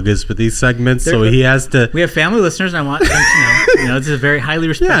Smug is with these segments. So he has to. We have family listeners, and I want them to know. This is a very highly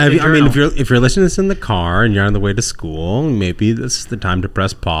respected. Yeah, I mean, if you're listening to this in the car and you're on the way to school, maybe this is the time to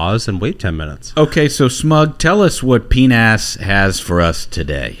press pause and wait 10 minutes. Okay, so Smug, tell us what PNAS has for us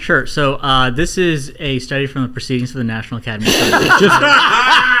today. Sure. So this is a study from the Proceedings of the National Academy of Sciences.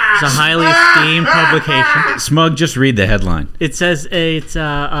 It's a highly esteemed publication. Smug, just read the headline. It says it's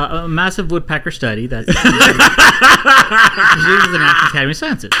a massive woodpecker study that Proceedings of the National Academy of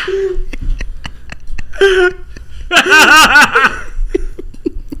Sciences.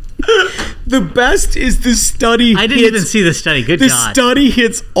 The best is the study. I didn't even see the study. Good God. The study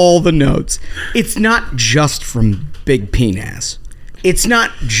hits all the notes. It's not just from Big Penis. It's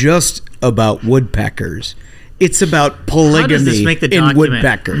not just about woodpeckers. It's about polygamy. How does this make the in document?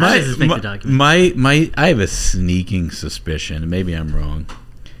 woodpeckers. How does this make the document? I have a sneaking suspicion, maybe I'm wrong.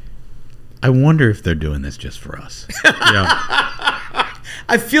 I wonder if they're doing this just for us. Yeah.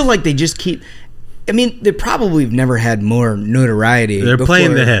 I feel like they just keep. I mean, they probably have never had more notoriety. They're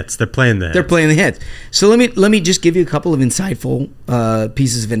playing the hits. They're playing the hits. So let me just give you a couple of insightful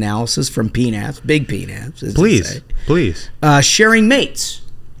pieces of analysis from PNAS, Big PNAS. Please. Sharing mates.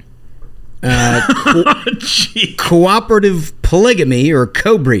 Cooperative polygamy or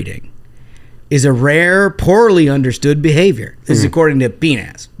co-breeding is a rare, poorly understood behavior. This is according to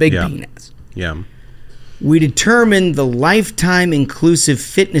PNAS, Big PNAS. Yeah. We determined the lifetime inclusive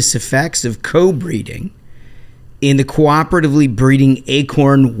fitness effects of co-breeding in the cooperatively breeding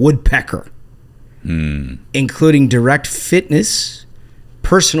acorn woodpecker, including direct fitness,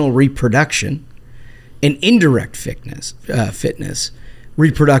 personal reproduction, and indirect fitness,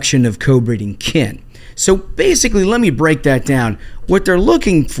 reproduction of co-breeding kin. So basically, let me break that down. What they're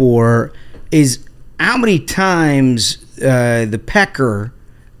looking for is how many times the pecker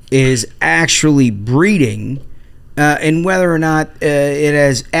is actually breeding, and whether or not it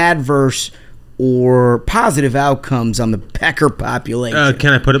has adverse or positive outcomes on the pecker population.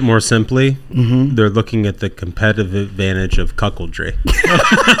 Can I put it more simply? Mm-hmm. They're looking at the competitive advantage of cuckoldry.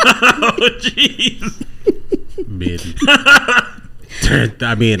 Oh, jeez.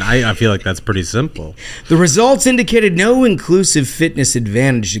 I feel like that's pretty simple. The results indicated no inclusive fitness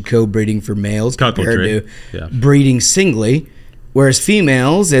advantage to co-breeding for males compared to breeding singly, whereas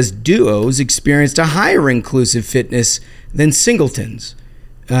females as duos experienced a higher inclusive fitness than singletons,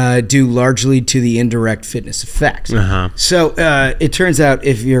 due largely to the indirect fitness effects. Uh-huh. So it turns out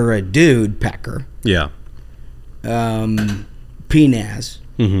if you're a dude pecker, PNAS,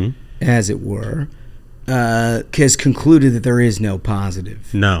 as it were, has concluded that there is no positive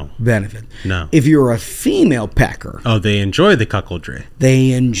benefit. No. If you're a female pecker, they enjoy the cuckoldry.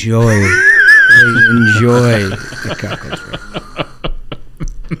 They enjoy the cuckoldry.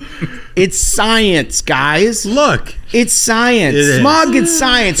 It's science, guys. Look, it's science. Smog, it's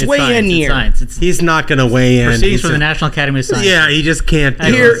science. Weigh in here. He's not going to weigh in. Proceedings from the National Academy of Science. Yeah, he just can't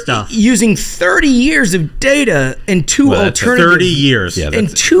do here, stuff. Using 30 years of data and two alternative 30 years. Yeah,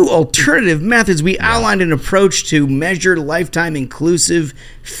 and two alternative methods, we outlined an approach to measure lifetime inclusive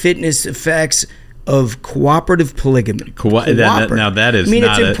fitness effects of cooperative polygamy. Now that is. I mean,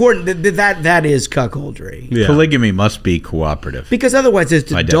 it's important that is cuckoldry. Yeah. Polygamy must be cooperative because otherwise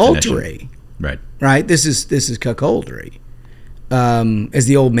it's adultery. Definition. Right. This is cuckoldry, as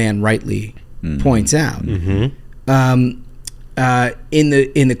the old man rightly points out. Mm-hmm. In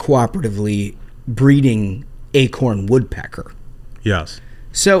the cooperatively breeding acorn woodpecker. Yes.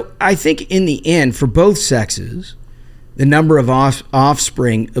 So I think in the end, for both sexes, the number of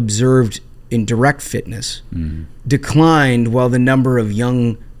offspring observed in direct fitness declined, while the number of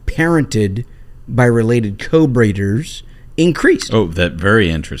young parented by related co-breeders increased. Oh, that very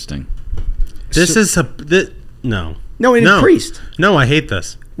interesting. No, it increased. No, I hate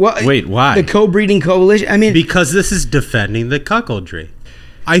this. Well, wait, why? The co-breeding coalition. I mean, because this is defending the cuckoldry.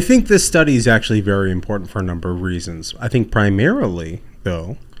 I think this study is actually very important for a number of reasons. I think primarily,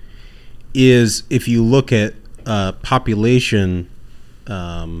 though, is if you look at population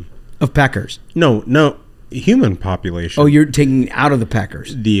of peckers. No, human population. Oh, you're taking out of the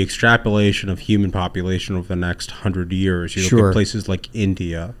peckers. The extrapolation of human population over the next 100 years. You look at places like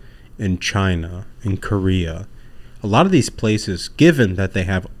India and China and Korea. A lot of these places, given that they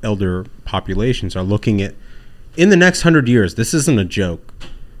have elder populations, are looking at, in the next 100 years, this isn't a joke,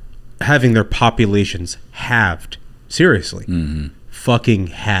 having their populations halved. Seriously. Mm-hmm. Fucking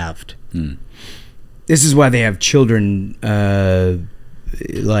halved. Mm. This is why they have children, one-child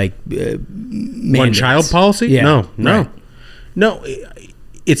policy? Yeah. No.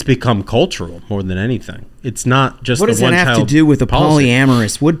 It's become cultural more than anything. It's not just what does that have to do with a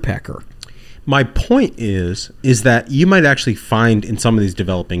polyamorous woodpecker? My point is that you might actually find in some of these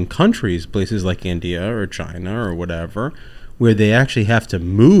developing countries, places like India or China or whatever, where they actually have to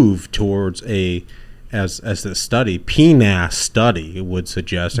move towards as the study, PNAS study would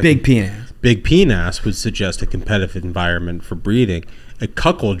suggest. Big PNAS would suggest a competitive environment for breeding. A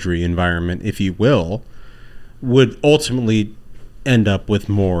cuckoldry environment, if you will, would ultimately end up with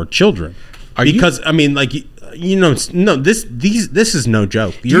more children. This is no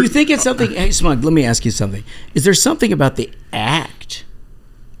joke. Do you think it's something? Hey, Smug, let me ask you something. Is there something about the act?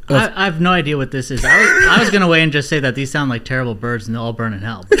 I have no idea what this is. I was going to weigh in and just say that these sound like terrible birds and they'll all burn in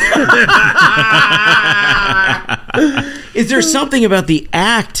hell. Is there something about the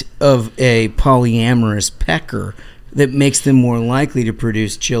act of a polyamorous pecker that makes them more likely to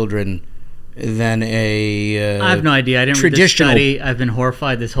produce children than a I have no idea. I didn't read this study. I've been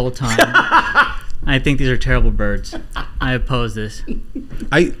horrified this whole time. I think these are terrible birds. I oppose this.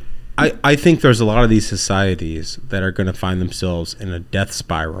 I think there's a lot of these societies that are going to find themselves in a death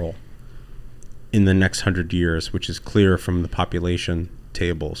spiral in the next 100 years, which is clear from the population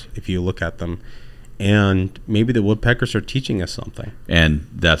tables if you look at them. And maybe the woodpeckers are teaching us something. And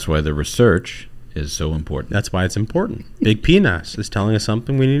that's why the research is so important. That's why it's important. Big PNAS is telling us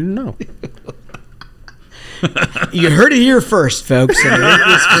something we need to know. You heard it here first, folks, on the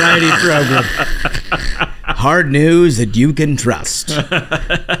This Variety program. Hard news that you can trust.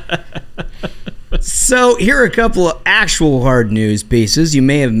 So here are a couple of actual hard news pieces. You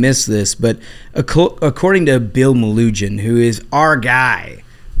may have missed this, but according to Bill Melugin, who is our guy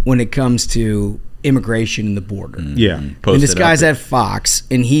when it comes to immigration and the border. Yeah. And this guy's at Fox,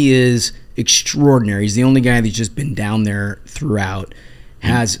 and he is extraordinary. He's the only guy that's just been down there throughout,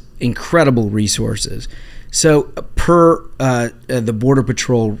 has incredible resources. So per the Border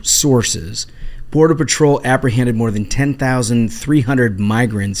Patrol sources, Border Patrol apprehended more than 10,300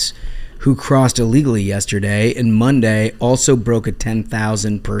 migrants who crossed illegally yesterday, and Monday also broke a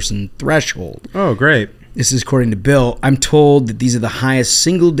 10,000 person threshold. Oh, great. This is according to Bill. I'm told that these are the highest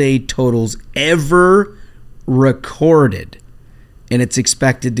single-day totals ever recorded, and it's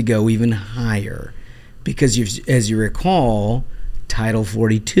expected to go even higher because, as you recall, Title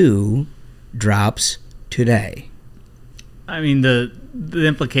 42 drops today. I mean, the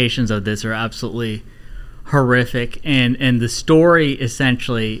implications of this are absolutely horrific, and the story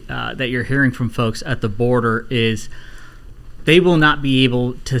essentially that you're hearing from folks at the border is they will not be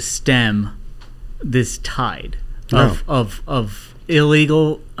able to stem this tide of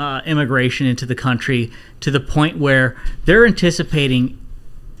illegal immigration into the country to the point where they're anticipating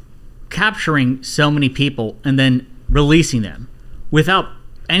capturing so many people and then releasing them without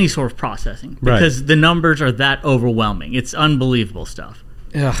any sort of processing because the numbers are that overwhelming. It's unbelievable stuff.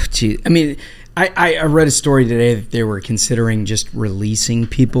 Oh, gee. I mean, I read a story today that they were considering just releasing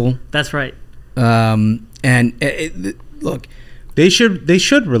people. That's right. Look, they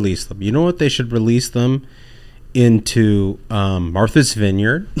should release them. You know what? They should release them into Martha's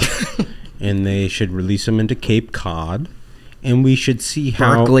Vineyard, and they should release them into Cape Cod, and we should see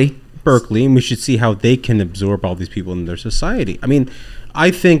how Berkeley, and we should see how they can absorb all these people in their society. I mean,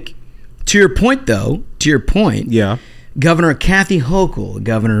 I think to your point, yeah. Governor Kathy Hochul,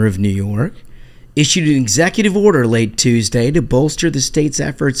 governor of New York, issued an executive order late Tuesday to bolster the state's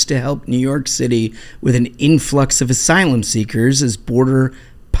efforts to help New York City with an influx of asylum seekers as border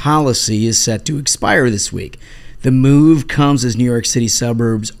policy is set to expire this week. The move comes as New York City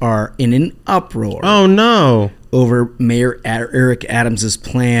suburbs are in an uproar. Oh, no. Over Mayor Eric Adams'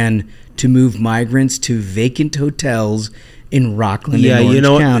 plan to move migrants to vacant hotels in Rockland and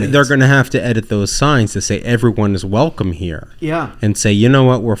Orange counties. They're going to have to edit those signs to say everyone is welcome here. Yeah. And say, you know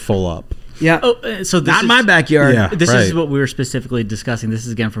what, we're full up. Yeah. Oh, so this not my backyard. Yeah, this is what we were specifically discussing. This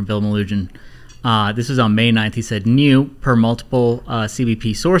is again from Bill Melugin. This was on May 9th. He said, new per multiple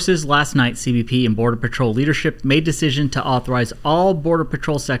CBP sources. Last night, CBP and Border Patrol leadership made decision to authorize all Border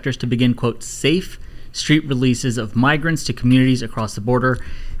Patrol sectors to begin, quote, safe street releases of migrants to communities across the border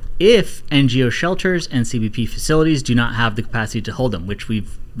if NGO shelters and CBP facilities do not have the capacity to hold them, which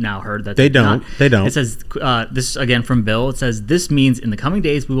we've now heard that they don't. It says, this again from Bill, it says, this means in the coming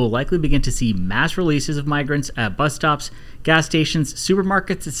days we will likely begin to see mass releases of migrants at bus stops, gas stations,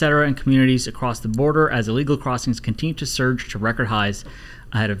 supermarkets, etc., and communities across the border as illegal crossings continue to surge to record highs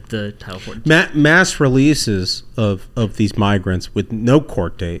ahead of the Title 42. Mass releases of these migrants with no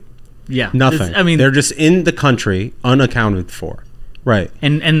court date. Yeah. Nothing. They're just in the country unaccounted for. Right.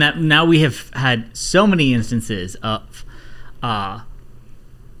 And that now we have had so many instances of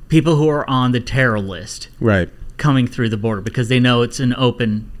people who are on the terror list. Right. Coming through the border because they know it's an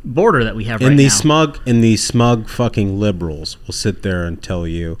open border that we have and these smug fucking liberals will sit there and tell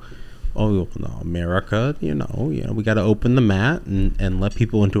you, oh no, America, we got to open the mat and let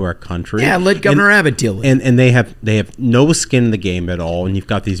people into our country. Yeah, let Governor Abbott deal with it. And they have no skin in the game at all. And you've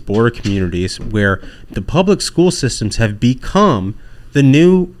got these border communities where the public school systems have become the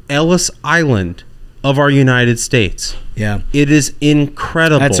new Ellis Island of our United States. Yeah, it is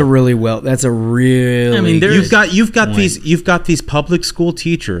incredible. That's a really. I mean, you've got these public school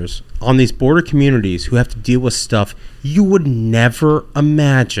teachers on these border communities who have to deal with stuff you would never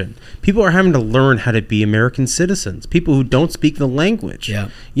imagine. People are having to learn how to be American citizens. People who don't speak the language. Yeah,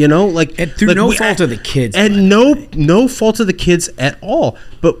 and through no fault of the kids, and no fault of the kids at all.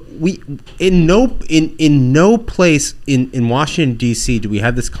 But we in no place in Washington D.C. do we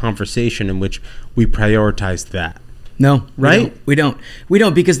have this conversation in which we prioritize that. No, right? We don't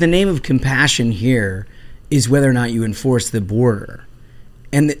because the name of compassion here is whether or not you enforce the border.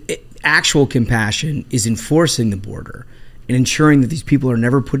 And the actual compassion is enforcing the border and ensuring that these people are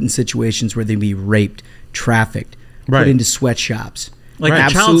never put in situations where they be raped, trafficked, put into sweatshops. Like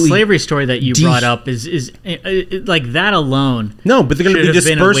the child slavery story that you brought up is like that alone. No, but they're going to be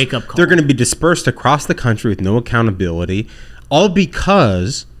dispersed. Wake up call. They're going to be dispersed across the country with no accountability, all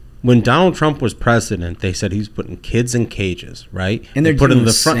because when Donald Trump was president, they said he was putting kids in cages, right? And they put it on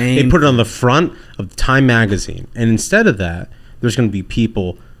the front. They put it on the front of Time magazine, and instead of that, there's going to be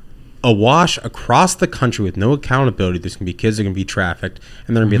people awash across the country with no accountability. There's going to be kids that are going to be trafficked,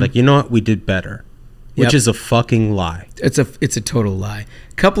 and they're going to be like, you know what? We did better. which is a fucking lie. It's a total lie.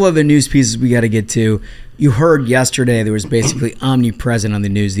 A couple other news pieces we got to get to. You heard yesterday there was basically omnipresent on the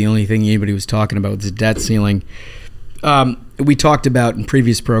news. The only thing anybody was talking about was the debt ceiling. We talked about in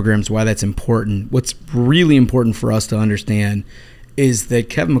previous programs why that's important. What's really important for us to understand is that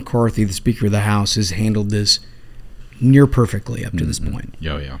Kevin McCarthy, the Speaker of the House, has handled this near perfectly up to this point.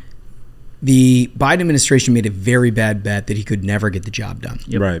 Yeah. The Biden administration made a very bad bet that he could never get the job done.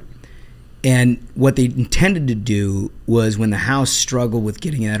 Yep. Right. And what they intended to do was when the House struggled with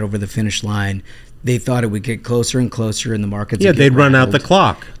getting that over the finish line, they thought it would get closer and closer in the markets. Yeah, they'd run out the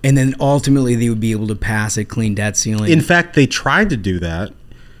clock. And then ultimately they would be able to pass a clean debt ceiling. In fact, they tried to do that.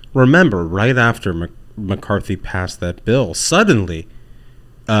 Remember, right after McCarthy passed that bill, suddenly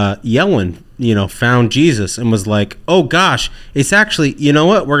Yellen, found Jesus and was like, oh gosh, it's actually, you know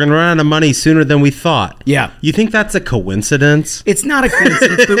what? We're going to run out of money sooner than we thought. Yeah. You think that's a coincidence? It's not a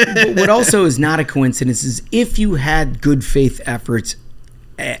coincidence, but what also is not a coincidence is if you had good faith efforts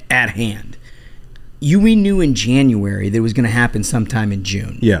at hand. We knew in January that it was going to happen sometime in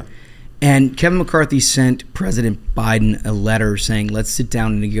June. Yeah. And Kevin McCarthy sent President Biden a letter saying, let's sit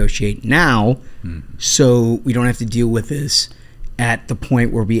down and negotiate now so we don't have to deal with this at the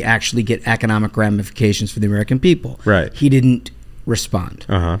point where we actually get economic ramifications for the American people. Right. He didn't respond.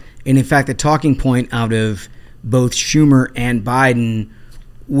 Uh-huh. And in fact, the talking point out of both Schumer and Biden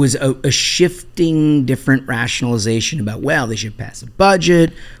was a shifting different rationalization about, well, they should pass a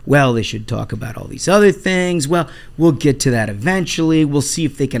budget. Well, they should talk about all these other things. Well, we'll get to that eventually. We'll see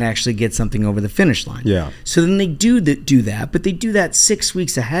if they can actually get something over the finish line. Yeah. So then they do that, but they do that 6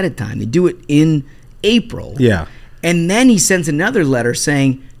 weeks ahead of time. They do it in April. Yeah. And then he sends another letter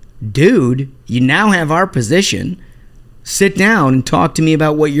saying, dude, you now have our position. Sit down and talk to me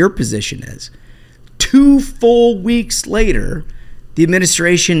about what your position is. 2 full weeks later, the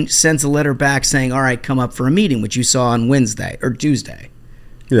administration sends a letter back saying, all right, come up for a meeting, which you saw on Wednesday or Tuesday.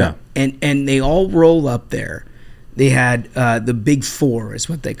 Yeah. And they all roll up there. They had the big four is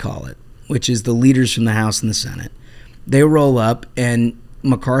what they call it, which is the leaders from the House and the Senate. They roll up and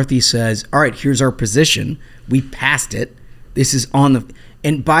McCarthy says, all right, here's our position. We passed it. This is on the...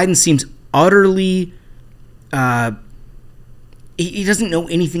 And Biden seems utterly... he doesn't know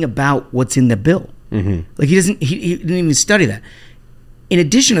anything about what's in the bill. Mm-hmm. Like he didn't even study that. In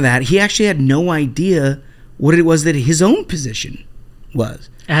addition to that, he actually had no idea what it was that his own position was.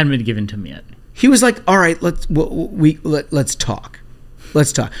 It hadn't been given to him yet. He was like, all right, let's talk.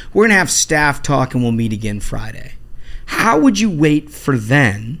 Let's talk. We're going to have staff talk and we'll meet again Friday. How would you wait for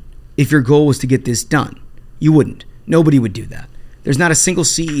then if your goal was to get this done? You wouldn't. Nobody would do that. There's not a single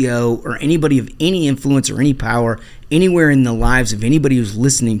CEO or anybody of any influence or any power anywhere in the lives of anybody who's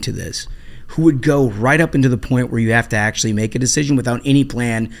listening to this who would go right up into the point where you have to actually make a decision without any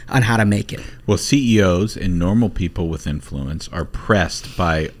plan on how to make it. Well, CEOs and normal people with influence are pressed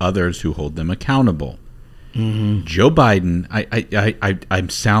by others who hold them accountable. Mm-hmm. Joe Biden, I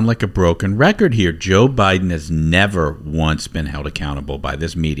sound like a broken record here. Joe Biden has never once been held accountable by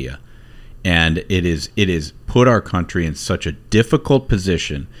this media. And it is put our country in such a difficult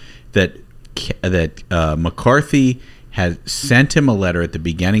position that McCarthy has sent him a letter at the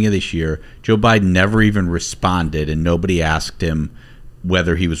beginning of this year. Joe Biden never even responded, and nobody asked him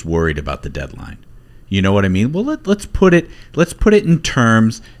whether he was worried about the deadline. You know what I mean? Well, let's put it in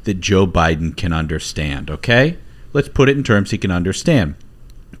terms that Joe Biden can understand, okay? Let's put it in terms he can understand.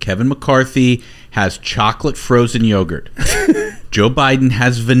 Kevin McCarthy has chocolate frozen yogurt. Joe Biden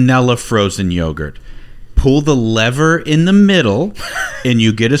has vanilla frozen yogurt. Pull the lever in the middle and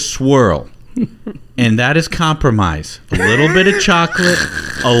you get a swirl. And that is compromise. A little bit of chocolate,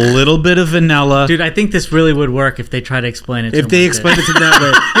 a little bit of vanilla. Dude, I think this really would work if they try to explain it to him. If they explain it to them that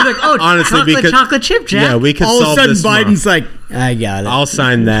way. He's like, oh, honestly, chocolate chip, Jack. Yeah, we could all solve of a this sudden Biden's tomorrow. like, I got it. I'll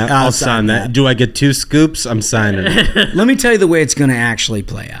sign that. I'll sign that. Do I get 2 scoops? I'm signing it. Let me tell you the way it's going to actually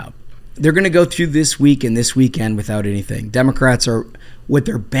play out. They're going to go through this week and this weekend without anything. Democrats are, what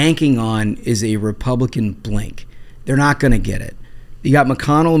they're banking on is a Republican blink. They're not going to get it. You got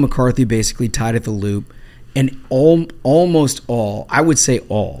McConnell and McCarthy basically tied at the loop, and almost all, I would say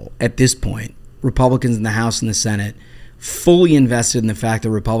all, at this point, Republicans in the House and the Senate fully invested in the fact that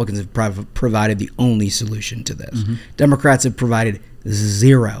Republicans have provided the only solution to this. Mm-hmm. Democrats have provided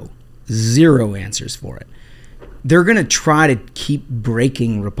zero answers for it. They're going to try to keep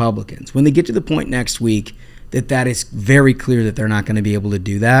breaking Republicans. When they get to the point next week that is very clear that they're not going to be able to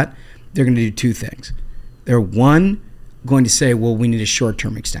do that, they're going to do 2 things. They're, one, going to say, well, we need a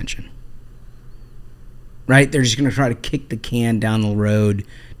short-term extension. Right? They're just going to try to kick the can down the road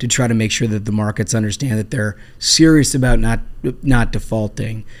to try to make sure that the markets understand that they're serious about not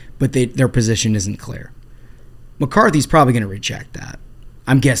defaulting, but their position isn't clear. McCarthy's probably going to reject that.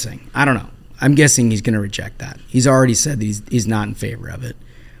 I'm guessing. I don't know. I'm guessing he's going to reject that. He's already said that he's not in favor of it.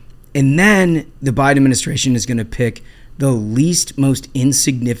 And then the Biden administration is going to pick the least, most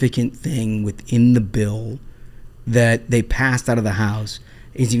insignificant thing within the bill that they passed out of the House.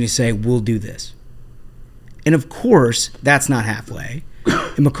 He's going to say, we'll do this. And of course, that's not halfway.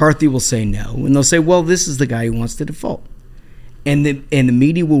 And McCarthy will say no. And they'll say, well, this is the guy who wants to default. And the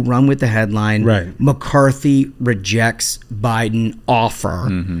media will run with the headline, right. McCarthy rejects Biden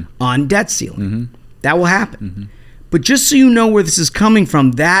offer on debt ceiling. That will happen. But just so you know where this is coming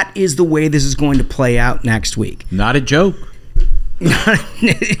from, that is the way this is going to play out next week. Not a joke.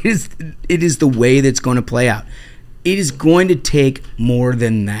 It is the way that's going to play out. It is going to take more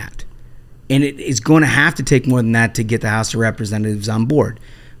than that. And it is going to have to take more than that to get the House of Representatives on board.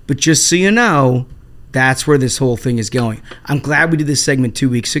 But just so you know, that's where this whole thing is going. I'm glad we did this segment 2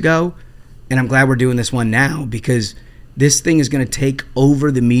 weeks ago, and I'm glad we're doing this one now, because this thing is going to take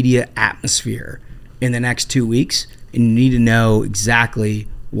over the media atmosphere in the next 2 weeks, and you need to know exactly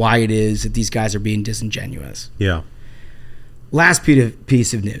why it is that these guys are being disingenuous. Yeah. Last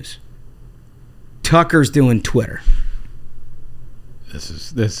piece of news. Tucker's doing Twitter. This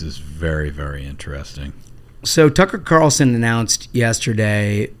is very, very interesting. So Tucker Carlson announced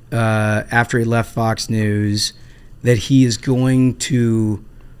yesterday, after he left Fox News, that he is going to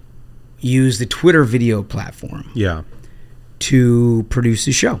use the Twitter video platform to produce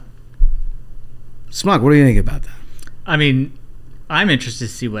a show. Smug, what do you think about that? I mean, I'm interested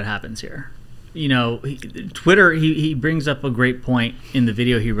to see what happens here. You know, Twitter, he brings up a great point in the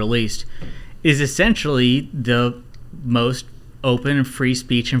video he released, is essentially the most open and free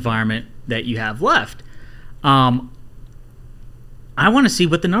speech environment that you have left. I want to see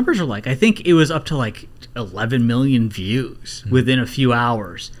what the numbers are like. I think it was up to like 11 million views within a few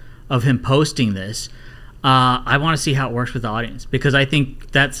hours of him posting this. I want to see how it works with the audience, because I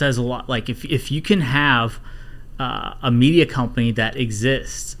think that says a lot. Like if you can have a media company that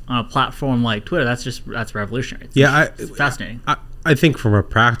exists on a platform like Twitter, that's revolutionary. It's fascinating. I think from a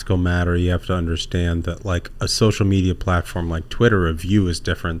practical matter, you have to understand that like a social media platform like Twitter, a view is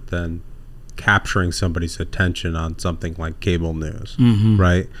different than capturing somebody's attention on something like cable news,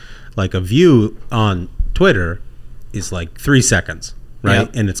 right? Like a view on Twitter is like 3 seconds, right?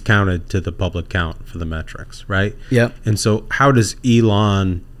 Yep. And it's counted to the public count for the metrics, right? Yep. And so how does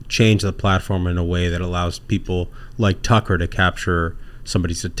Elon change the platform in a way that allows people like Tucker to capture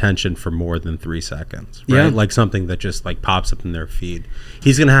somebody's attention for more than 3 seconds, right? Yeah. Like something that just like pops up in their feed.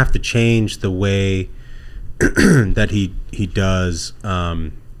 He's going to have to change the way that he does they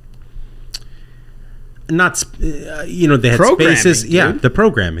had spaces, the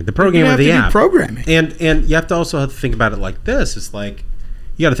programming of the app, and you have to also have to think about it like this. It's like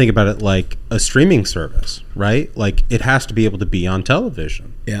you got to think about it like a streaming service, right? Like it has to be able to be on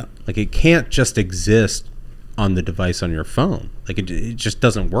television. Yeah, like it can't just exist on the device on your phone. Like it just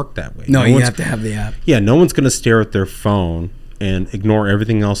doesn't work that way. No, you have to have the app. Yeah, no one's going to stare at their phone and ignore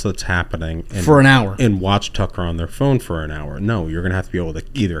everything else that's happening for an hour and watch Tucker on their phone for an hour. No, you're going to have to be able to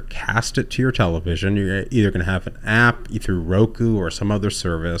either cast it to your television. You're either going to have an app through Roku or some other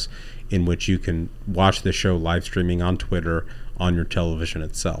service in which you can watch the show live streaming on Twitter on your television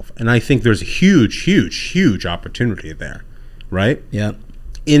itself. And I think there's a huge, huge, huge opportunity there, right? Yeah.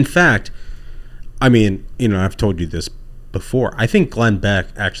 In fact, I mean, I've told you this before. I think Glenn Beck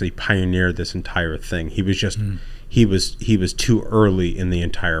actually pioneered this entire thing. He was just he was too early in the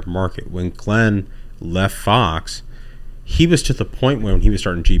entire market. When Glenn left Fox, he was to the point when he was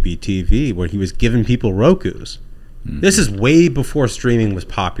starting GBTV, where he was giving people Rokus. This is way before streaming was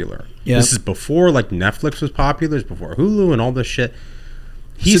popular. Yep. This is before like Netflix was popular. It's before Hulu and all this shit.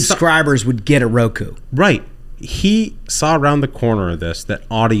 Subscribers would get a Roku. Right. He saw around the corner of this that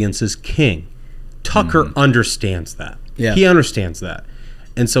audience is king. Tucker understands that. Yeah. He understands that.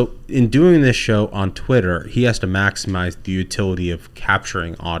 And so in doing this show on Twitter, he has to maximize the utility of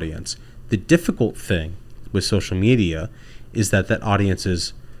capturing audience. The difficult thing with social media is that audience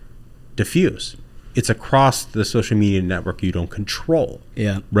is diffuse. It's across the social media network you don't control.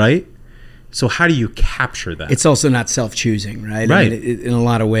 Yeah. Right? So how do you capture that? It's also not self-choosing, right? Right. I mean, in a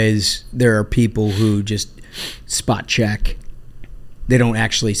lot of ways, there are people who just spot check. They don't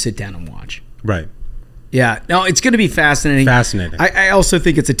actually sit down and watch. Right. Yeah. No, it's going to be fascinating. I also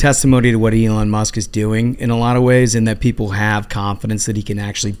think it's a testimony to what Elon Musk is doing in a lot of ways, and that people have confidence that he can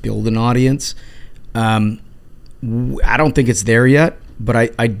actually build an audience. I don't think it's there yet, but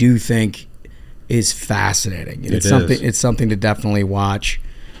I do think it's fascinating. And it's something to definitely watch.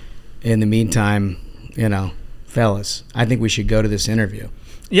 In the meantime, fellas, I think we should go to this interview.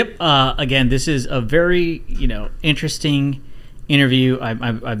 Yep. Again, this is a very interesting interview.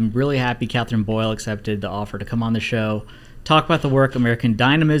 I'm really happy Katherine Boyle accepted the offer to come on the show, talk about the work American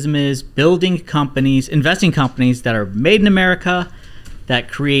Dynamism is, building companies, investing companies that are made in America,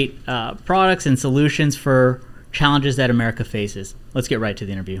 that create products and solutions for challenges that America faces. Let's get right to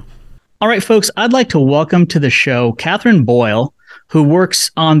the interview. All right, folks, I'd like to welcome to the show Katherine Boyle, who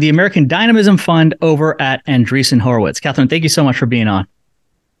works on the American Dynamism Fund over at Andreessen Horowitz. Katherine, thank you so much for being on.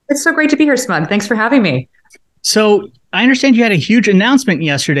 It's so great to be here, Smug. Thanks for having me. So I understand you had a huge announcement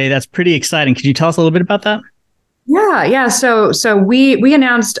yesterday. That's pretty exciting. Could you tell us a little bit about that? Yeah. So we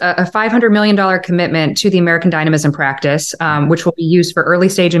announced a $500 million commitment to the American Dynamism practice, which will be used for early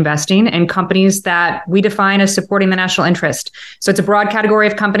stage investing in companies that we define as supporting the national interest. So it's a broad category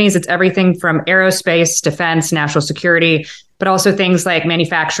of companies. It's everything from aerospace, defense, national security, but also things like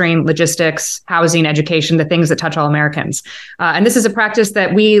manufacturing, logistics, housing, education, the things that touch all Americans. And this is a practice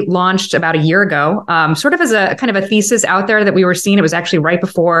that we launched about a year ago, sort of as a kind of a thesis out there that we were seeing. It was actually right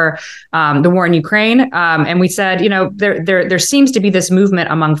before the war in Ukraine. And we said, there seems to be this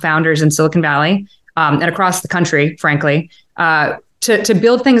movement among founders in Silicon Valley and across the country, frankly, to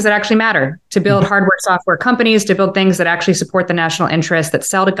build things that actually matter, to build hardware, software companies, to build things that actually support the national interest, that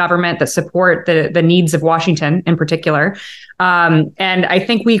sell to government, that support the needs of Washington in particular. And I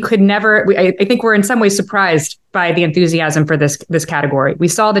think we could never, I think we're in some ways surprised by the enthusiasm for this category. We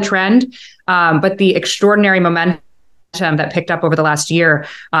saw the trend, but the extraordinary momentum that picked up over the last year,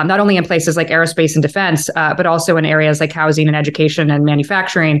 not only in places like aerospace and defense, but also in areas like housing and education and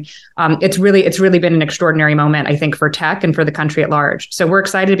manufacturing. It's really been an extraordinary moment, I think, for tech and for the country at large. So we're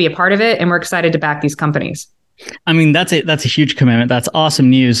excited to be a part of it, and we're excited to back these companies. I mean, that's a huge commitment. That's awesome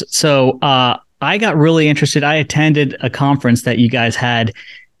news. So I got really interested. I attended a conference that you guys had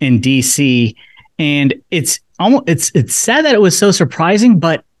in DC, and it's sad that it was so surprising,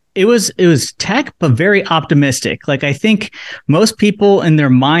 but it was tech, but very optimistic. Like, I think most people in their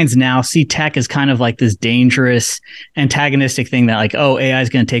minds now see tech as kind of like this dangerous, antagonistic thing that like, oh, AI is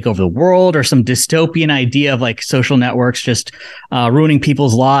going to take over the world, or some dystopian idea of like social networks just ruining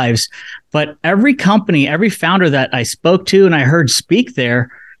people's lives. But every company, every founder that I spoke to and I heard speak there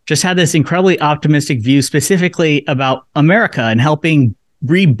just had this incredibly optimistic view, specifically about America and helping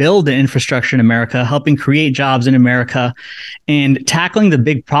rebuild the infrastructure in America, helping create jobs in America, and tackling the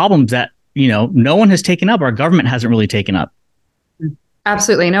big problems that, no one has taken up. Our government hasn't really taken up.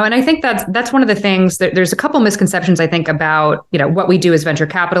 Absolutely. No. And I think that's one of the things that there's a couple misconceptions, I think, about, what we do as venture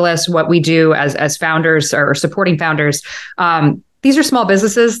capitalists, what we do as founders or supporting founders. These are small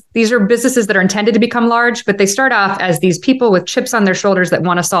businesses. These are businesses that are intended to become large, but they start off as these people with chips on their shoulders that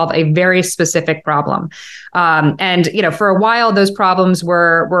want to solve a very specific problem. And for a while, those problems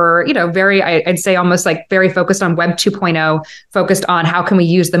were very, I'd say almost like very focused on Web 2.0, focused on how can we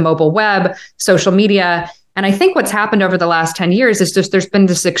use the mobile web, social media. And I think what's happened over the last 10 years is just there's been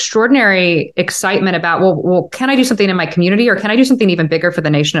this extraordinary excitement about, well, can I do something in my community, or can I do something even bigger for the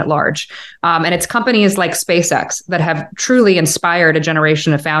nation at large? And it's companies like SpaceX that have truly inspired a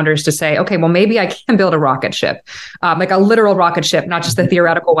generation of founders to say, okay, well, maybe I can build a rocket ship, like a literal rocket ship, not just the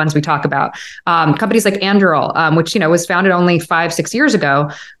theoretical ones we talk about. Companies like Anduril, which, was founded only 5-6 years ago,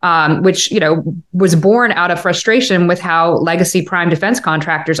 which, was born out of frustration with how legacy prime defense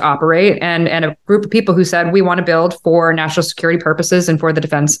contractors operate, and a group of people who said, we want to build for national security purposes and for the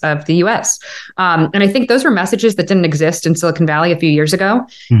defense of the U.S. And I think those were messages that didn't exist in Silicon Valley a few years ago.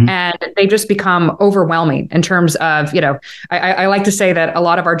 Mm-hmm. And they just become overwhelming in terms of, I like to say that a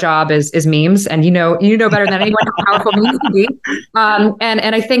lot of our job is memes, and you know better than anyone how powerful memes can be.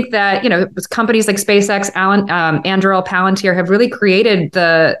 And I think that, companies like SpaceX, Anduril, Palantir have really created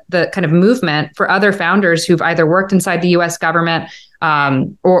the kind of movement for other founders who've either worked inside the U.S. government,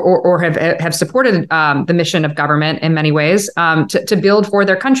 or have supported the mission of government in many ways, to build for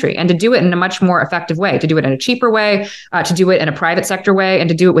their country, and to do it in a much more effective way, to do it in a cheaper way, to do it in a private sector way, and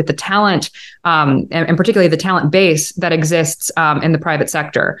to do it with the talent, and particularly the talent base that exists in the private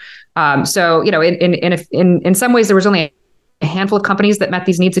sector. So, in some ways, there was only a handful of companies that met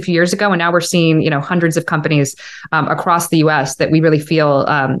these needs a few years ago, and now we're seeing, hundreds of companies across the U.S. that we really feel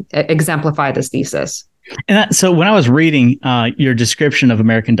exemplify this thesis. And so when I was reading your description of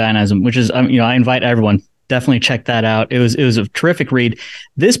American Dynamism, which is, I invite everyone definitely check that out. It was a terrific read.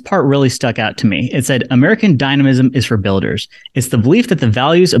 This part really stuck out to me. It said, American dynamism is for builders. It's the belief that the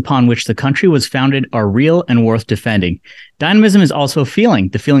values upon which the country was founded are real and worth defending. Dynamism is also a feeling,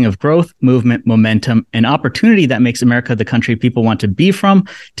 the feeling of growth, movement, momentum, and opportunity that makes America the country people want to be from,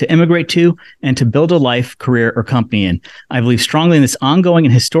 to immigrate to, and to build a life, career, or company in. I believe strongly in this ongoing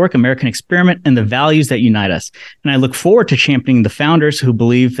and historic American experiment and the values that unite us. And I look forward to championing the founders who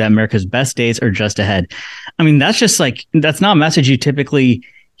believe that America's best days are just ahead. I mean, that's just like, that's not a message you typically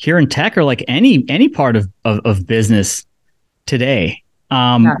hear in tech or like any part of business today.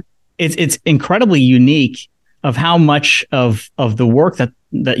 It's incredibly unique of how much of the work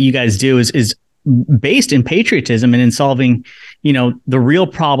that you guys do is based in patriotism and in solving, the real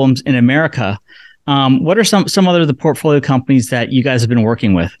problems in America. What are some other of the portfolio companies that you guys have been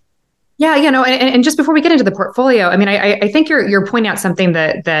working with? Yeah, and just before we get into the portfolio, I mean, I think you're pointing out something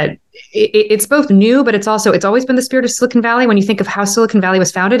that it's both new, but it's always been the spirit of Silicon Valley. When you think of how Silicon Valley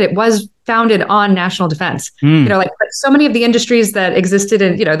was founded, it was founded on national defense. Like so many of the industries that existed,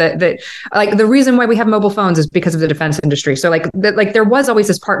 and that like the reason why we have mobile phones is because of the defense industry. So like there was always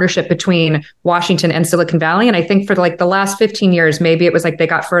this partnership between Washington and Silicon Valley, and I think for like the last 15 years, maybe it was like they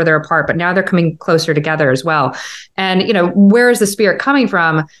got further apart, but now they're coming closer together as well. And where is the spirit coming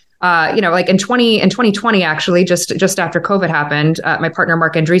from? Like in 2020, actually, just after COVID happened, my partner,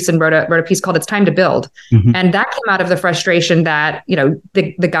 Mark Andreessen, wrote a piece called "It's Time to Build." Mm-hmm. And that came out of the frustration that,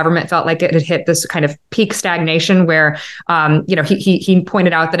 the government felt like it had hit this kind of peak stagnation where, he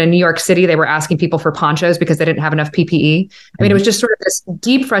pointed out that in New York City, they were asking people for ponchos because they didn't have enough PPE. I mean, it was just sort of this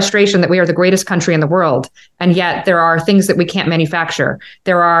deep frustration that we are the greatest country in the world. And yet there are things that we can't manufacture.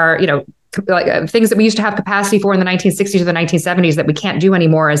 There are, like things that we used to have capacity for in the 1960s or the 1970s that we can't do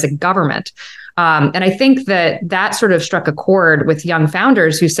anymore as a government. And I think that sort of struck a chord with young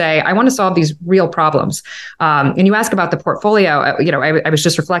founders who say, I want to solve these real problems. And you ask about the portfolio, I was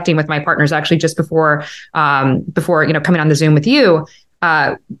just reflecting with my partners actually just before coming on the Zoom with you.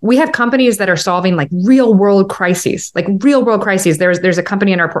 We have companies that are solving like real world crises. There's a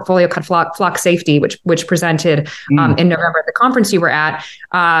company in our portfolio called Flock Safety, which presented in November at the conference you were at.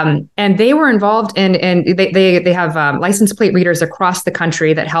 And they were involved in they have license plate readers across the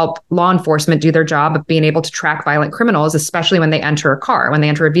country that help law enforcement do their job of being able to track violent criminals, especially when they enter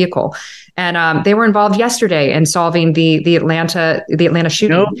a vehicle. And they were involved yesterday in solving the Atlanta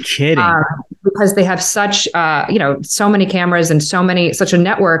shooting. No kidding. Because they have such so many cameras and such a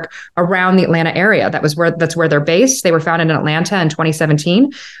network around the Atlanta area. That's where they're based. They were founded in Atlanta in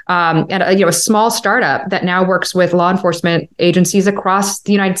 2017, and a small startup that now works with law enforcement agencies across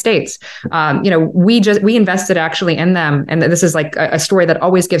the United States. We invested actually in them, and this is like a story that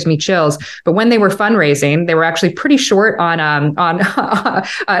always gives me chills. But when they were fundraising, they were actually pretty short on.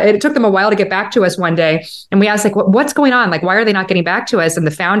 It took them a while to get back to us one day, and we asked like, what's going on? Like, why are they not getting back to us? And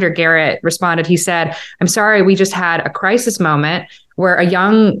the founder Garrett responded. He said, "I'm sorry, we just had a crisis moment where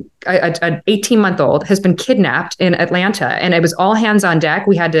an 18-month-old has been kidnapped in Atlanta, and it was all hands on deck.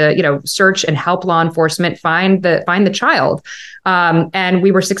 We had to, search and help law enforcement find the child, and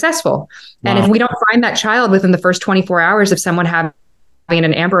we were successful. Wow. And if we don't find that child within the first 24 hours of someone having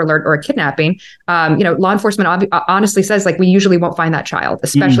an Amber Alert or a kidnapping, law enforcement honestly says like we usually won't find that child,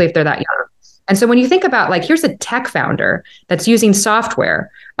 especially if they're that young." And so when you think about like, here's a tech founder that's using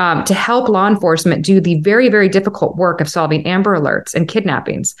software to help law enforcement do the very, very difficult work of solving Amber Alerts and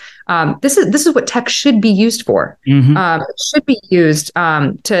kidnappings. This is what tech should be used for. Mm-hmm. It should be used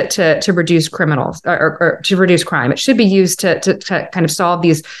to reduce criminals or to reduce crime. It should be used to kind of solve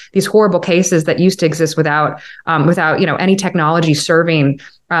these horrible cases that used to exist without any technology serving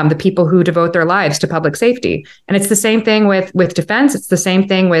the people who devote their lives to public safety. And it's the same thing with defense. It's the same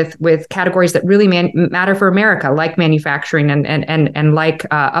thing with categories that really matter for America, like manufacturing and like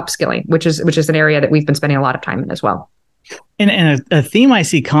upskilling, which is an area that we've been spending a lot of time in as well. And a theme I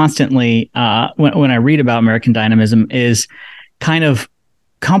see constantly when I read about American Dynamism is kind of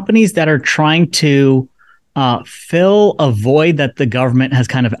companies that are trying to fill a void that the government has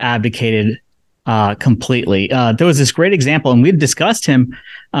kind of abdicated completely. There was this great example, and we've discussed him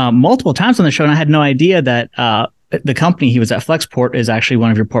multiple times on the show, and I had no idea that the company he was at, Flexport, is actually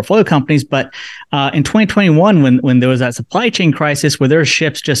one of your portfolio companies. But in 2021, when there was that supply chain crisis where there were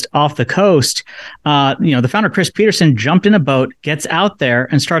ships just off the coast, the founder, Chris Peterson, jumped in a boat, gets out there,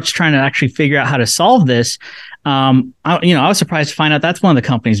 and starts trying to actually figure out how to solve this. I was surprised to find out that's one of the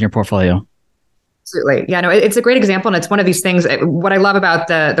companies in your portfolio. Absolutely. Yeah, no, it's a great example. And it's one of these things. What I love about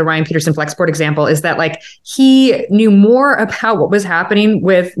the Ryan Peterson Flexport example is that like he knew more about what was happening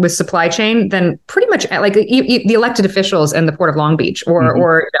with supply chain than pretty much like the elected officials in the Port of Long Beach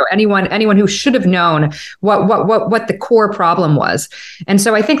or anyone who should have known what the core problem was. And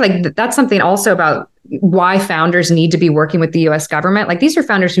so I think like that's something also about why founders need to be working with the U.S. government. Like these are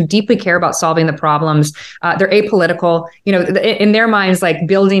founders who deeply care about solving the problems. They're apolitical. In their minds, like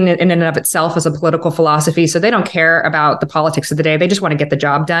building in and of itself is a political philosophy. So they don't care about the politics of the day. They just want to get the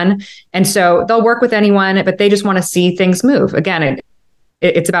job done. And so they'll work with anyone, but they just want to see things move. Again,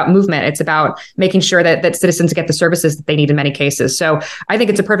 it's about movement. It's about making sure that citizens get the services that they need in many cases. So I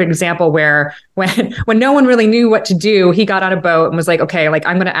think it's a perfect example where when no one really knew what to do, he got on a boat and was like, okay, like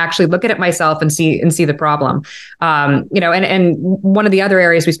I'm going to actually look at it myself and see the problem. And one of the other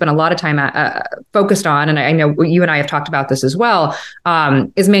areas we spent a lot of time focused on, and I know you and I have talked about this as well,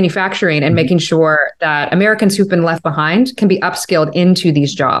 is manufacturing and making sure that Americans who've been left behind can be upskilled into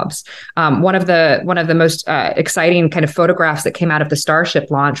these jobs. One of the most exciting kind of photographs that came out of the Starship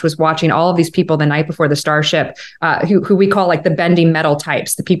launch was watching all of these people the night before the Starship, who we call like the bending metal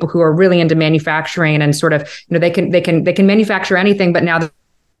types, the people who are really into manufacturing and sort of, they can manufacture anything, but now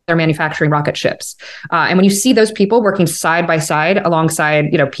they're manufacturing rocket ships. And when you see those people working side by side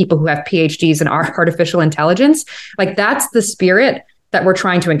alongside, people who have PhDs in artificial intelligence, like that's the spirit that we're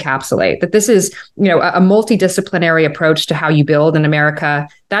trying to encapsulate, that this is, a multidisciplinary approach to how you build in America.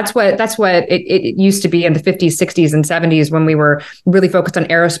 That's what it used to be in the 50s, 60s, and 70s when we were really focused on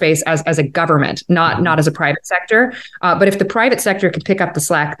aerospace as a government, not as a private sector. But if the private sector could pick up the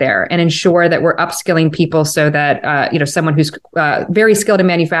slack there and ensure that we're upskilling people so that, someone who's very skilled in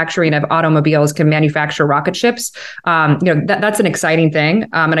manufacturing of automobiles can manufacture rocket ships, that's an exciting thing.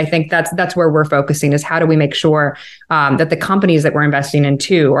 And I think that's where we're focusing is how do we make sure that the companies that we're investing in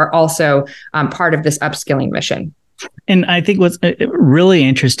too are also part of this upskilling mission. And I think what's really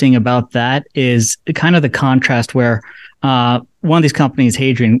interesting about that is kind of the contrast where one of these companies,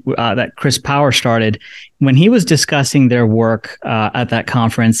 Hadrian, that Chris Power started, when he was discussing their work at that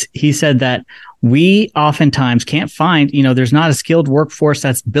conference, he said that we oftentimes can't find, there's not a skilled workforce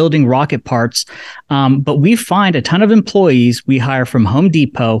that's building rocket parts, but we find a ton of employees we hire from Home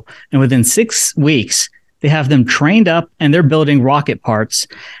Depot, and within 6 weeks, they have them trained up and they're building rocket parts.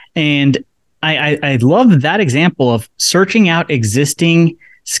 And I love that example of searching out existing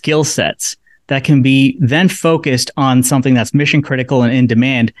skill sets that can be then focused on something that's mission critical and in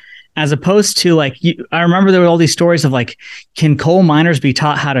demand, as opposed to I remember there were all these stories of can coal miners be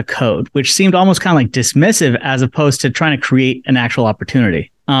taught how to code, which seemed almost kind of like dismissive as opposed to trying to create an actual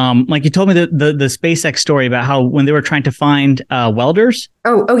opportunity. Like you told me the SpaceX story about how when they were trying to find welders.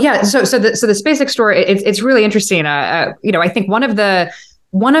 Oh yeah. So the SpaceX story, it's really interesting. I think one of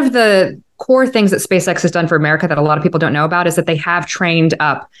the core things that SpaceX has done for America that a lot of people don't know about is that they have trained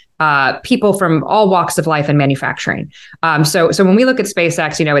up people from all walks of life in manufacturing. So when we look at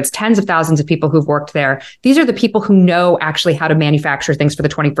SpaceX, it's tens of thousands of people who've worked there. These are the people who know actually how to manufacture things for the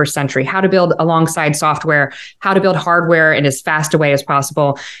 21st century, how to build alongside software, how to build hardware in as fast a way as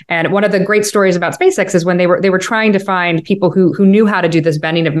possible. And one of the great stories about SpaceX is when they were trying to find people who knew how to do this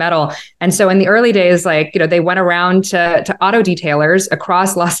bending of metal. And so in the early days, they went around to auto detailers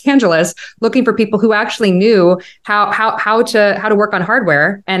across Los Angeles looking for people who actually knew how to work on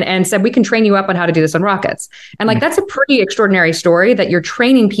hardware and said, we can train you up on how to do this on rockets. And that's a pretty extraordinary story that you're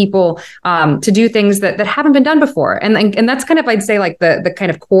training people to do things that haven't been done before. And that's kind of, I'd say, the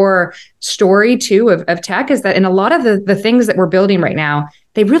kind of core story too of tech is that in a lot of the things that we're building right now,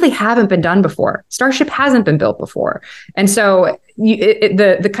 they really haven't been done before. Starship hasn't been built before. And so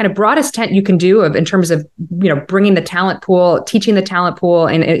the kind of broadest tent you can do in terms of, bringing the talent pool, teaching the talent pool.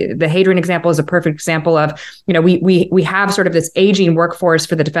 And the Hadrian example is a perfect example of, we have sort of this aging workforce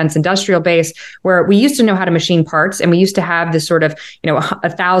for the defense industrial base where we used to know how to machine parts. And we used to have this sort of,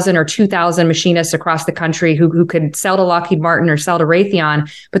 1,000 or 2,000 machinists across the country who could sell to Lockheed Martin or sell to Raytheon.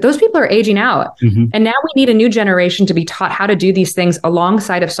 But those people are aging out. Mm-hmm. And now we need a new generation to be taught how to do these things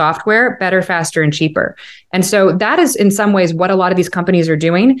alongside of software better, faster, and cheaper. And so that is in some ways what a lot of these companies are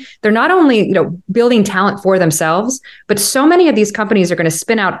doing. They're not only, building talent for themselves, but so many of these companies are going to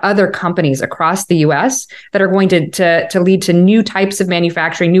spin out other companies across the US that are going to lead to new types of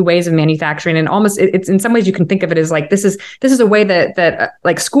manufacturing, new ways of manufacturing. And almost it's in some ways you can think of it as this is a way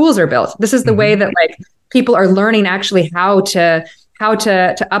that schools are built. This is the way that people are learning actually how to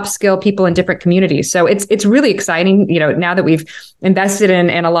upskill people in different communities. So it's really exciting, now that we've invested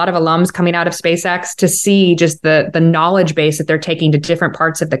in a lot of alums coming out of SpaceX to see just the knowledge base that they're taking to different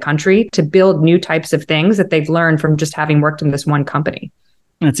parts of the country to build new types of things that they've learned from just having worked in this one company.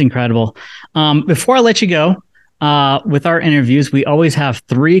 That's incredible. Before I let you go, with our interviews, we always have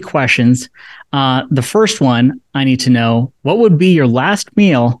 3 questions. The first one, I need to know, what would be your last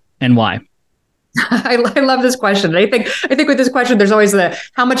meal and why? I love this question. I think with this question, there's always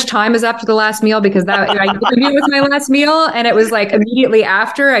how much time is after the last meal, because that I knew it was my last meal, and it was like immediately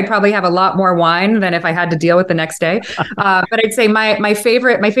after. I'd probably have a lot more wine than if I had to deal with the next day. But I'd say my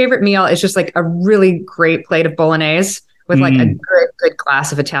favorite meal is just like a really great plate of bolognese with like a good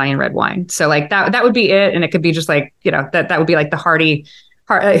glass of Italian red wine. So like that would be it, and it could be just like, that would be like the hearty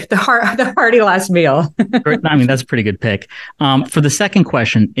last meal. I mean, that's a pretty good pick. For the second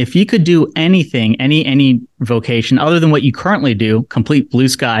question, if you could do anything, any vocation other than what you currently do, complete blue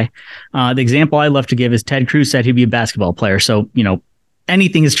sky. The example I love to give is Ted Cruz said he'd be a basketball player. So,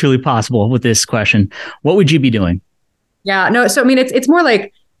 anything is truly possible with this question. What would you be doing? Yeah, no. So, I mean, it's more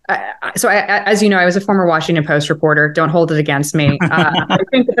like, as you know, I was a former Washington Post reporter. Don't hold it against me. I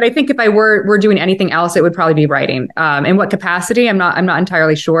think if I were doing anything else, it would probably be writing. In what capacity? I'm not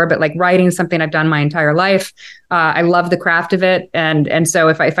entirely sure, but like writing is something I've done my entire life. I love the craft of it, and so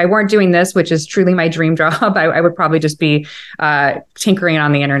if I weren't doing this, which is truly my dream job, I would probably just be tinkering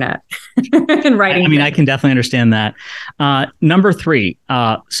on the internet and writing. I mean, I can definitely understand that. Number 3.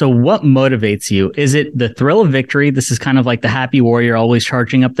 So what motivates you? Is it the thrill of victory? This is kind of like the happy warrior always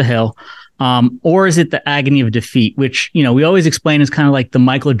charging up the hill. Or is it the agony of defeat, which, we always explain as kind of like the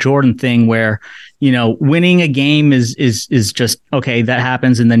Michael Jordan thing where, winning a game is just, okay, that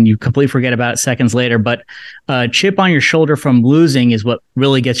happens. And then you completely forget about it seconds later. But a chip on your shoulder from losing is what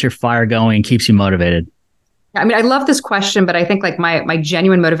really gets your fire going and keeps you motivated. I mean, I love this question, but I think like my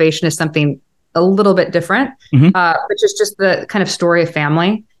genuine motivation is something a little bit different, which is just the kind of story of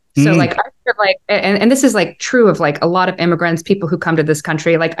family. So like, I think of like, and this is like true of like a lot of immigrants, people who come to this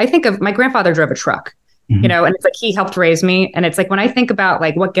country. Like I think of my grandfather drove a truck, and it's like he helped raise me. And it's like when I think about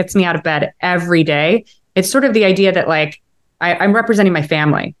like what gets me out of bed every day, it's sort of the idea that like I'm representing my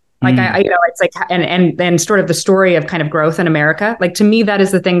family. Like it's like and sort of the story of kind of growth in America. Like to me, that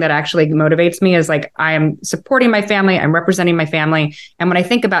is the thing that actually motivates me, is like I am supporting my family, I'm representing my family. And when I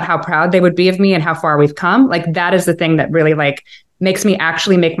think about how proud they would be of me and how far we've come, like that is the thing that really like makes me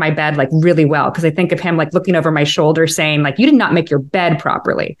actually make my bed like really well. Cause I think of him like looking over my shoulder saying like, you did not make your bed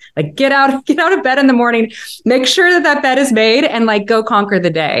properly. Like get out of bed in the morning, make sure that bed is made, and like go conquer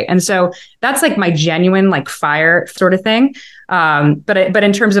the day. And so that's like my genuine like fire sort of thing. But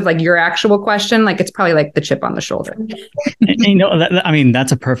in terms of like your actual question, like it's probably like the chip on the shoulder. And,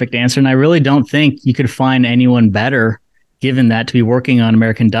 that's a perfect answer. And I really don't think you could find anyone better given that to be working on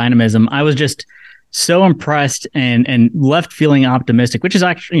American Dynamism. I was just so impressed and left feeling optimistic, which is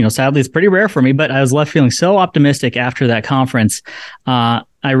actually, sadly, it's pretty rare for me, but I was left feeling so optimistic after that conference. I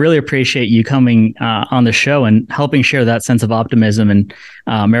really appreciate you coming on the show and helping share that sense of optimism and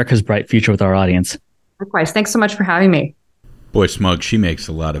America's bright future with our audience. Likewise. Thanks so much for having me. Boy, Smug, she makes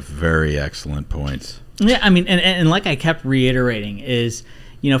a lot of very excellent points. Yeah, I mean, and like I kept reiterating is,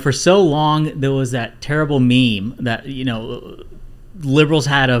 for so long there was that terrible meme that, liberals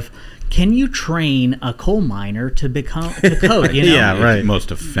had of, can you train a coal miner to code? Yeah, right. The most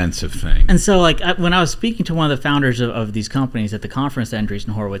offensive thing. And so, like, when I was speaking to one of the founders of these companies at the conference that Andreessen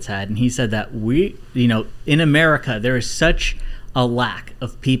Horowitz had, and he said that in America, there is such a lack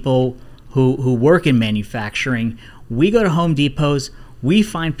of people who work in manufacturing. We go to Home Depots, we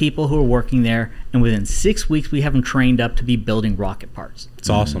find people who are working there, and within 6 weeks, we have them trained up to be building rocket parts. It's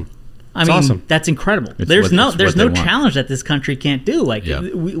awesome. I mean, awesome. That's incredible. There's no challenge that this country can't do. Like,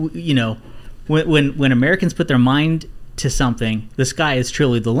 when Americans put their mind to something, the sky is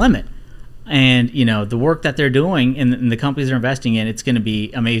truly the limit. And, the work that they're doing and the companies they're investing in, it's going to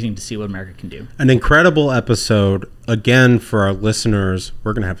be amazing to see what America can do. An incredible episode. Again, for our listeners,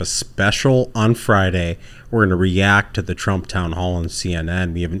 we're going to have a special on Friday. We're going to react to the Trump town hall on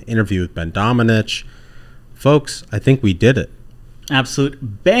CNN. We have an interview with Ben Domenech. Folks, I think we did it.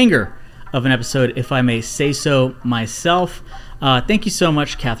 Absolute banger of an episode, if I may say so myself. Thank you so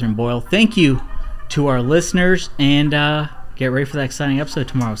much, Katherine Boyle. Thank you to our listeners, and get ready for that exciting episode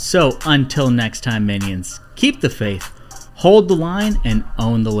tomorrow. So until next time, minions, keep the faith, hold the line, and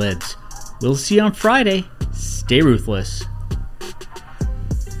own the lids. We'll see you on Friday. Stay ruthless.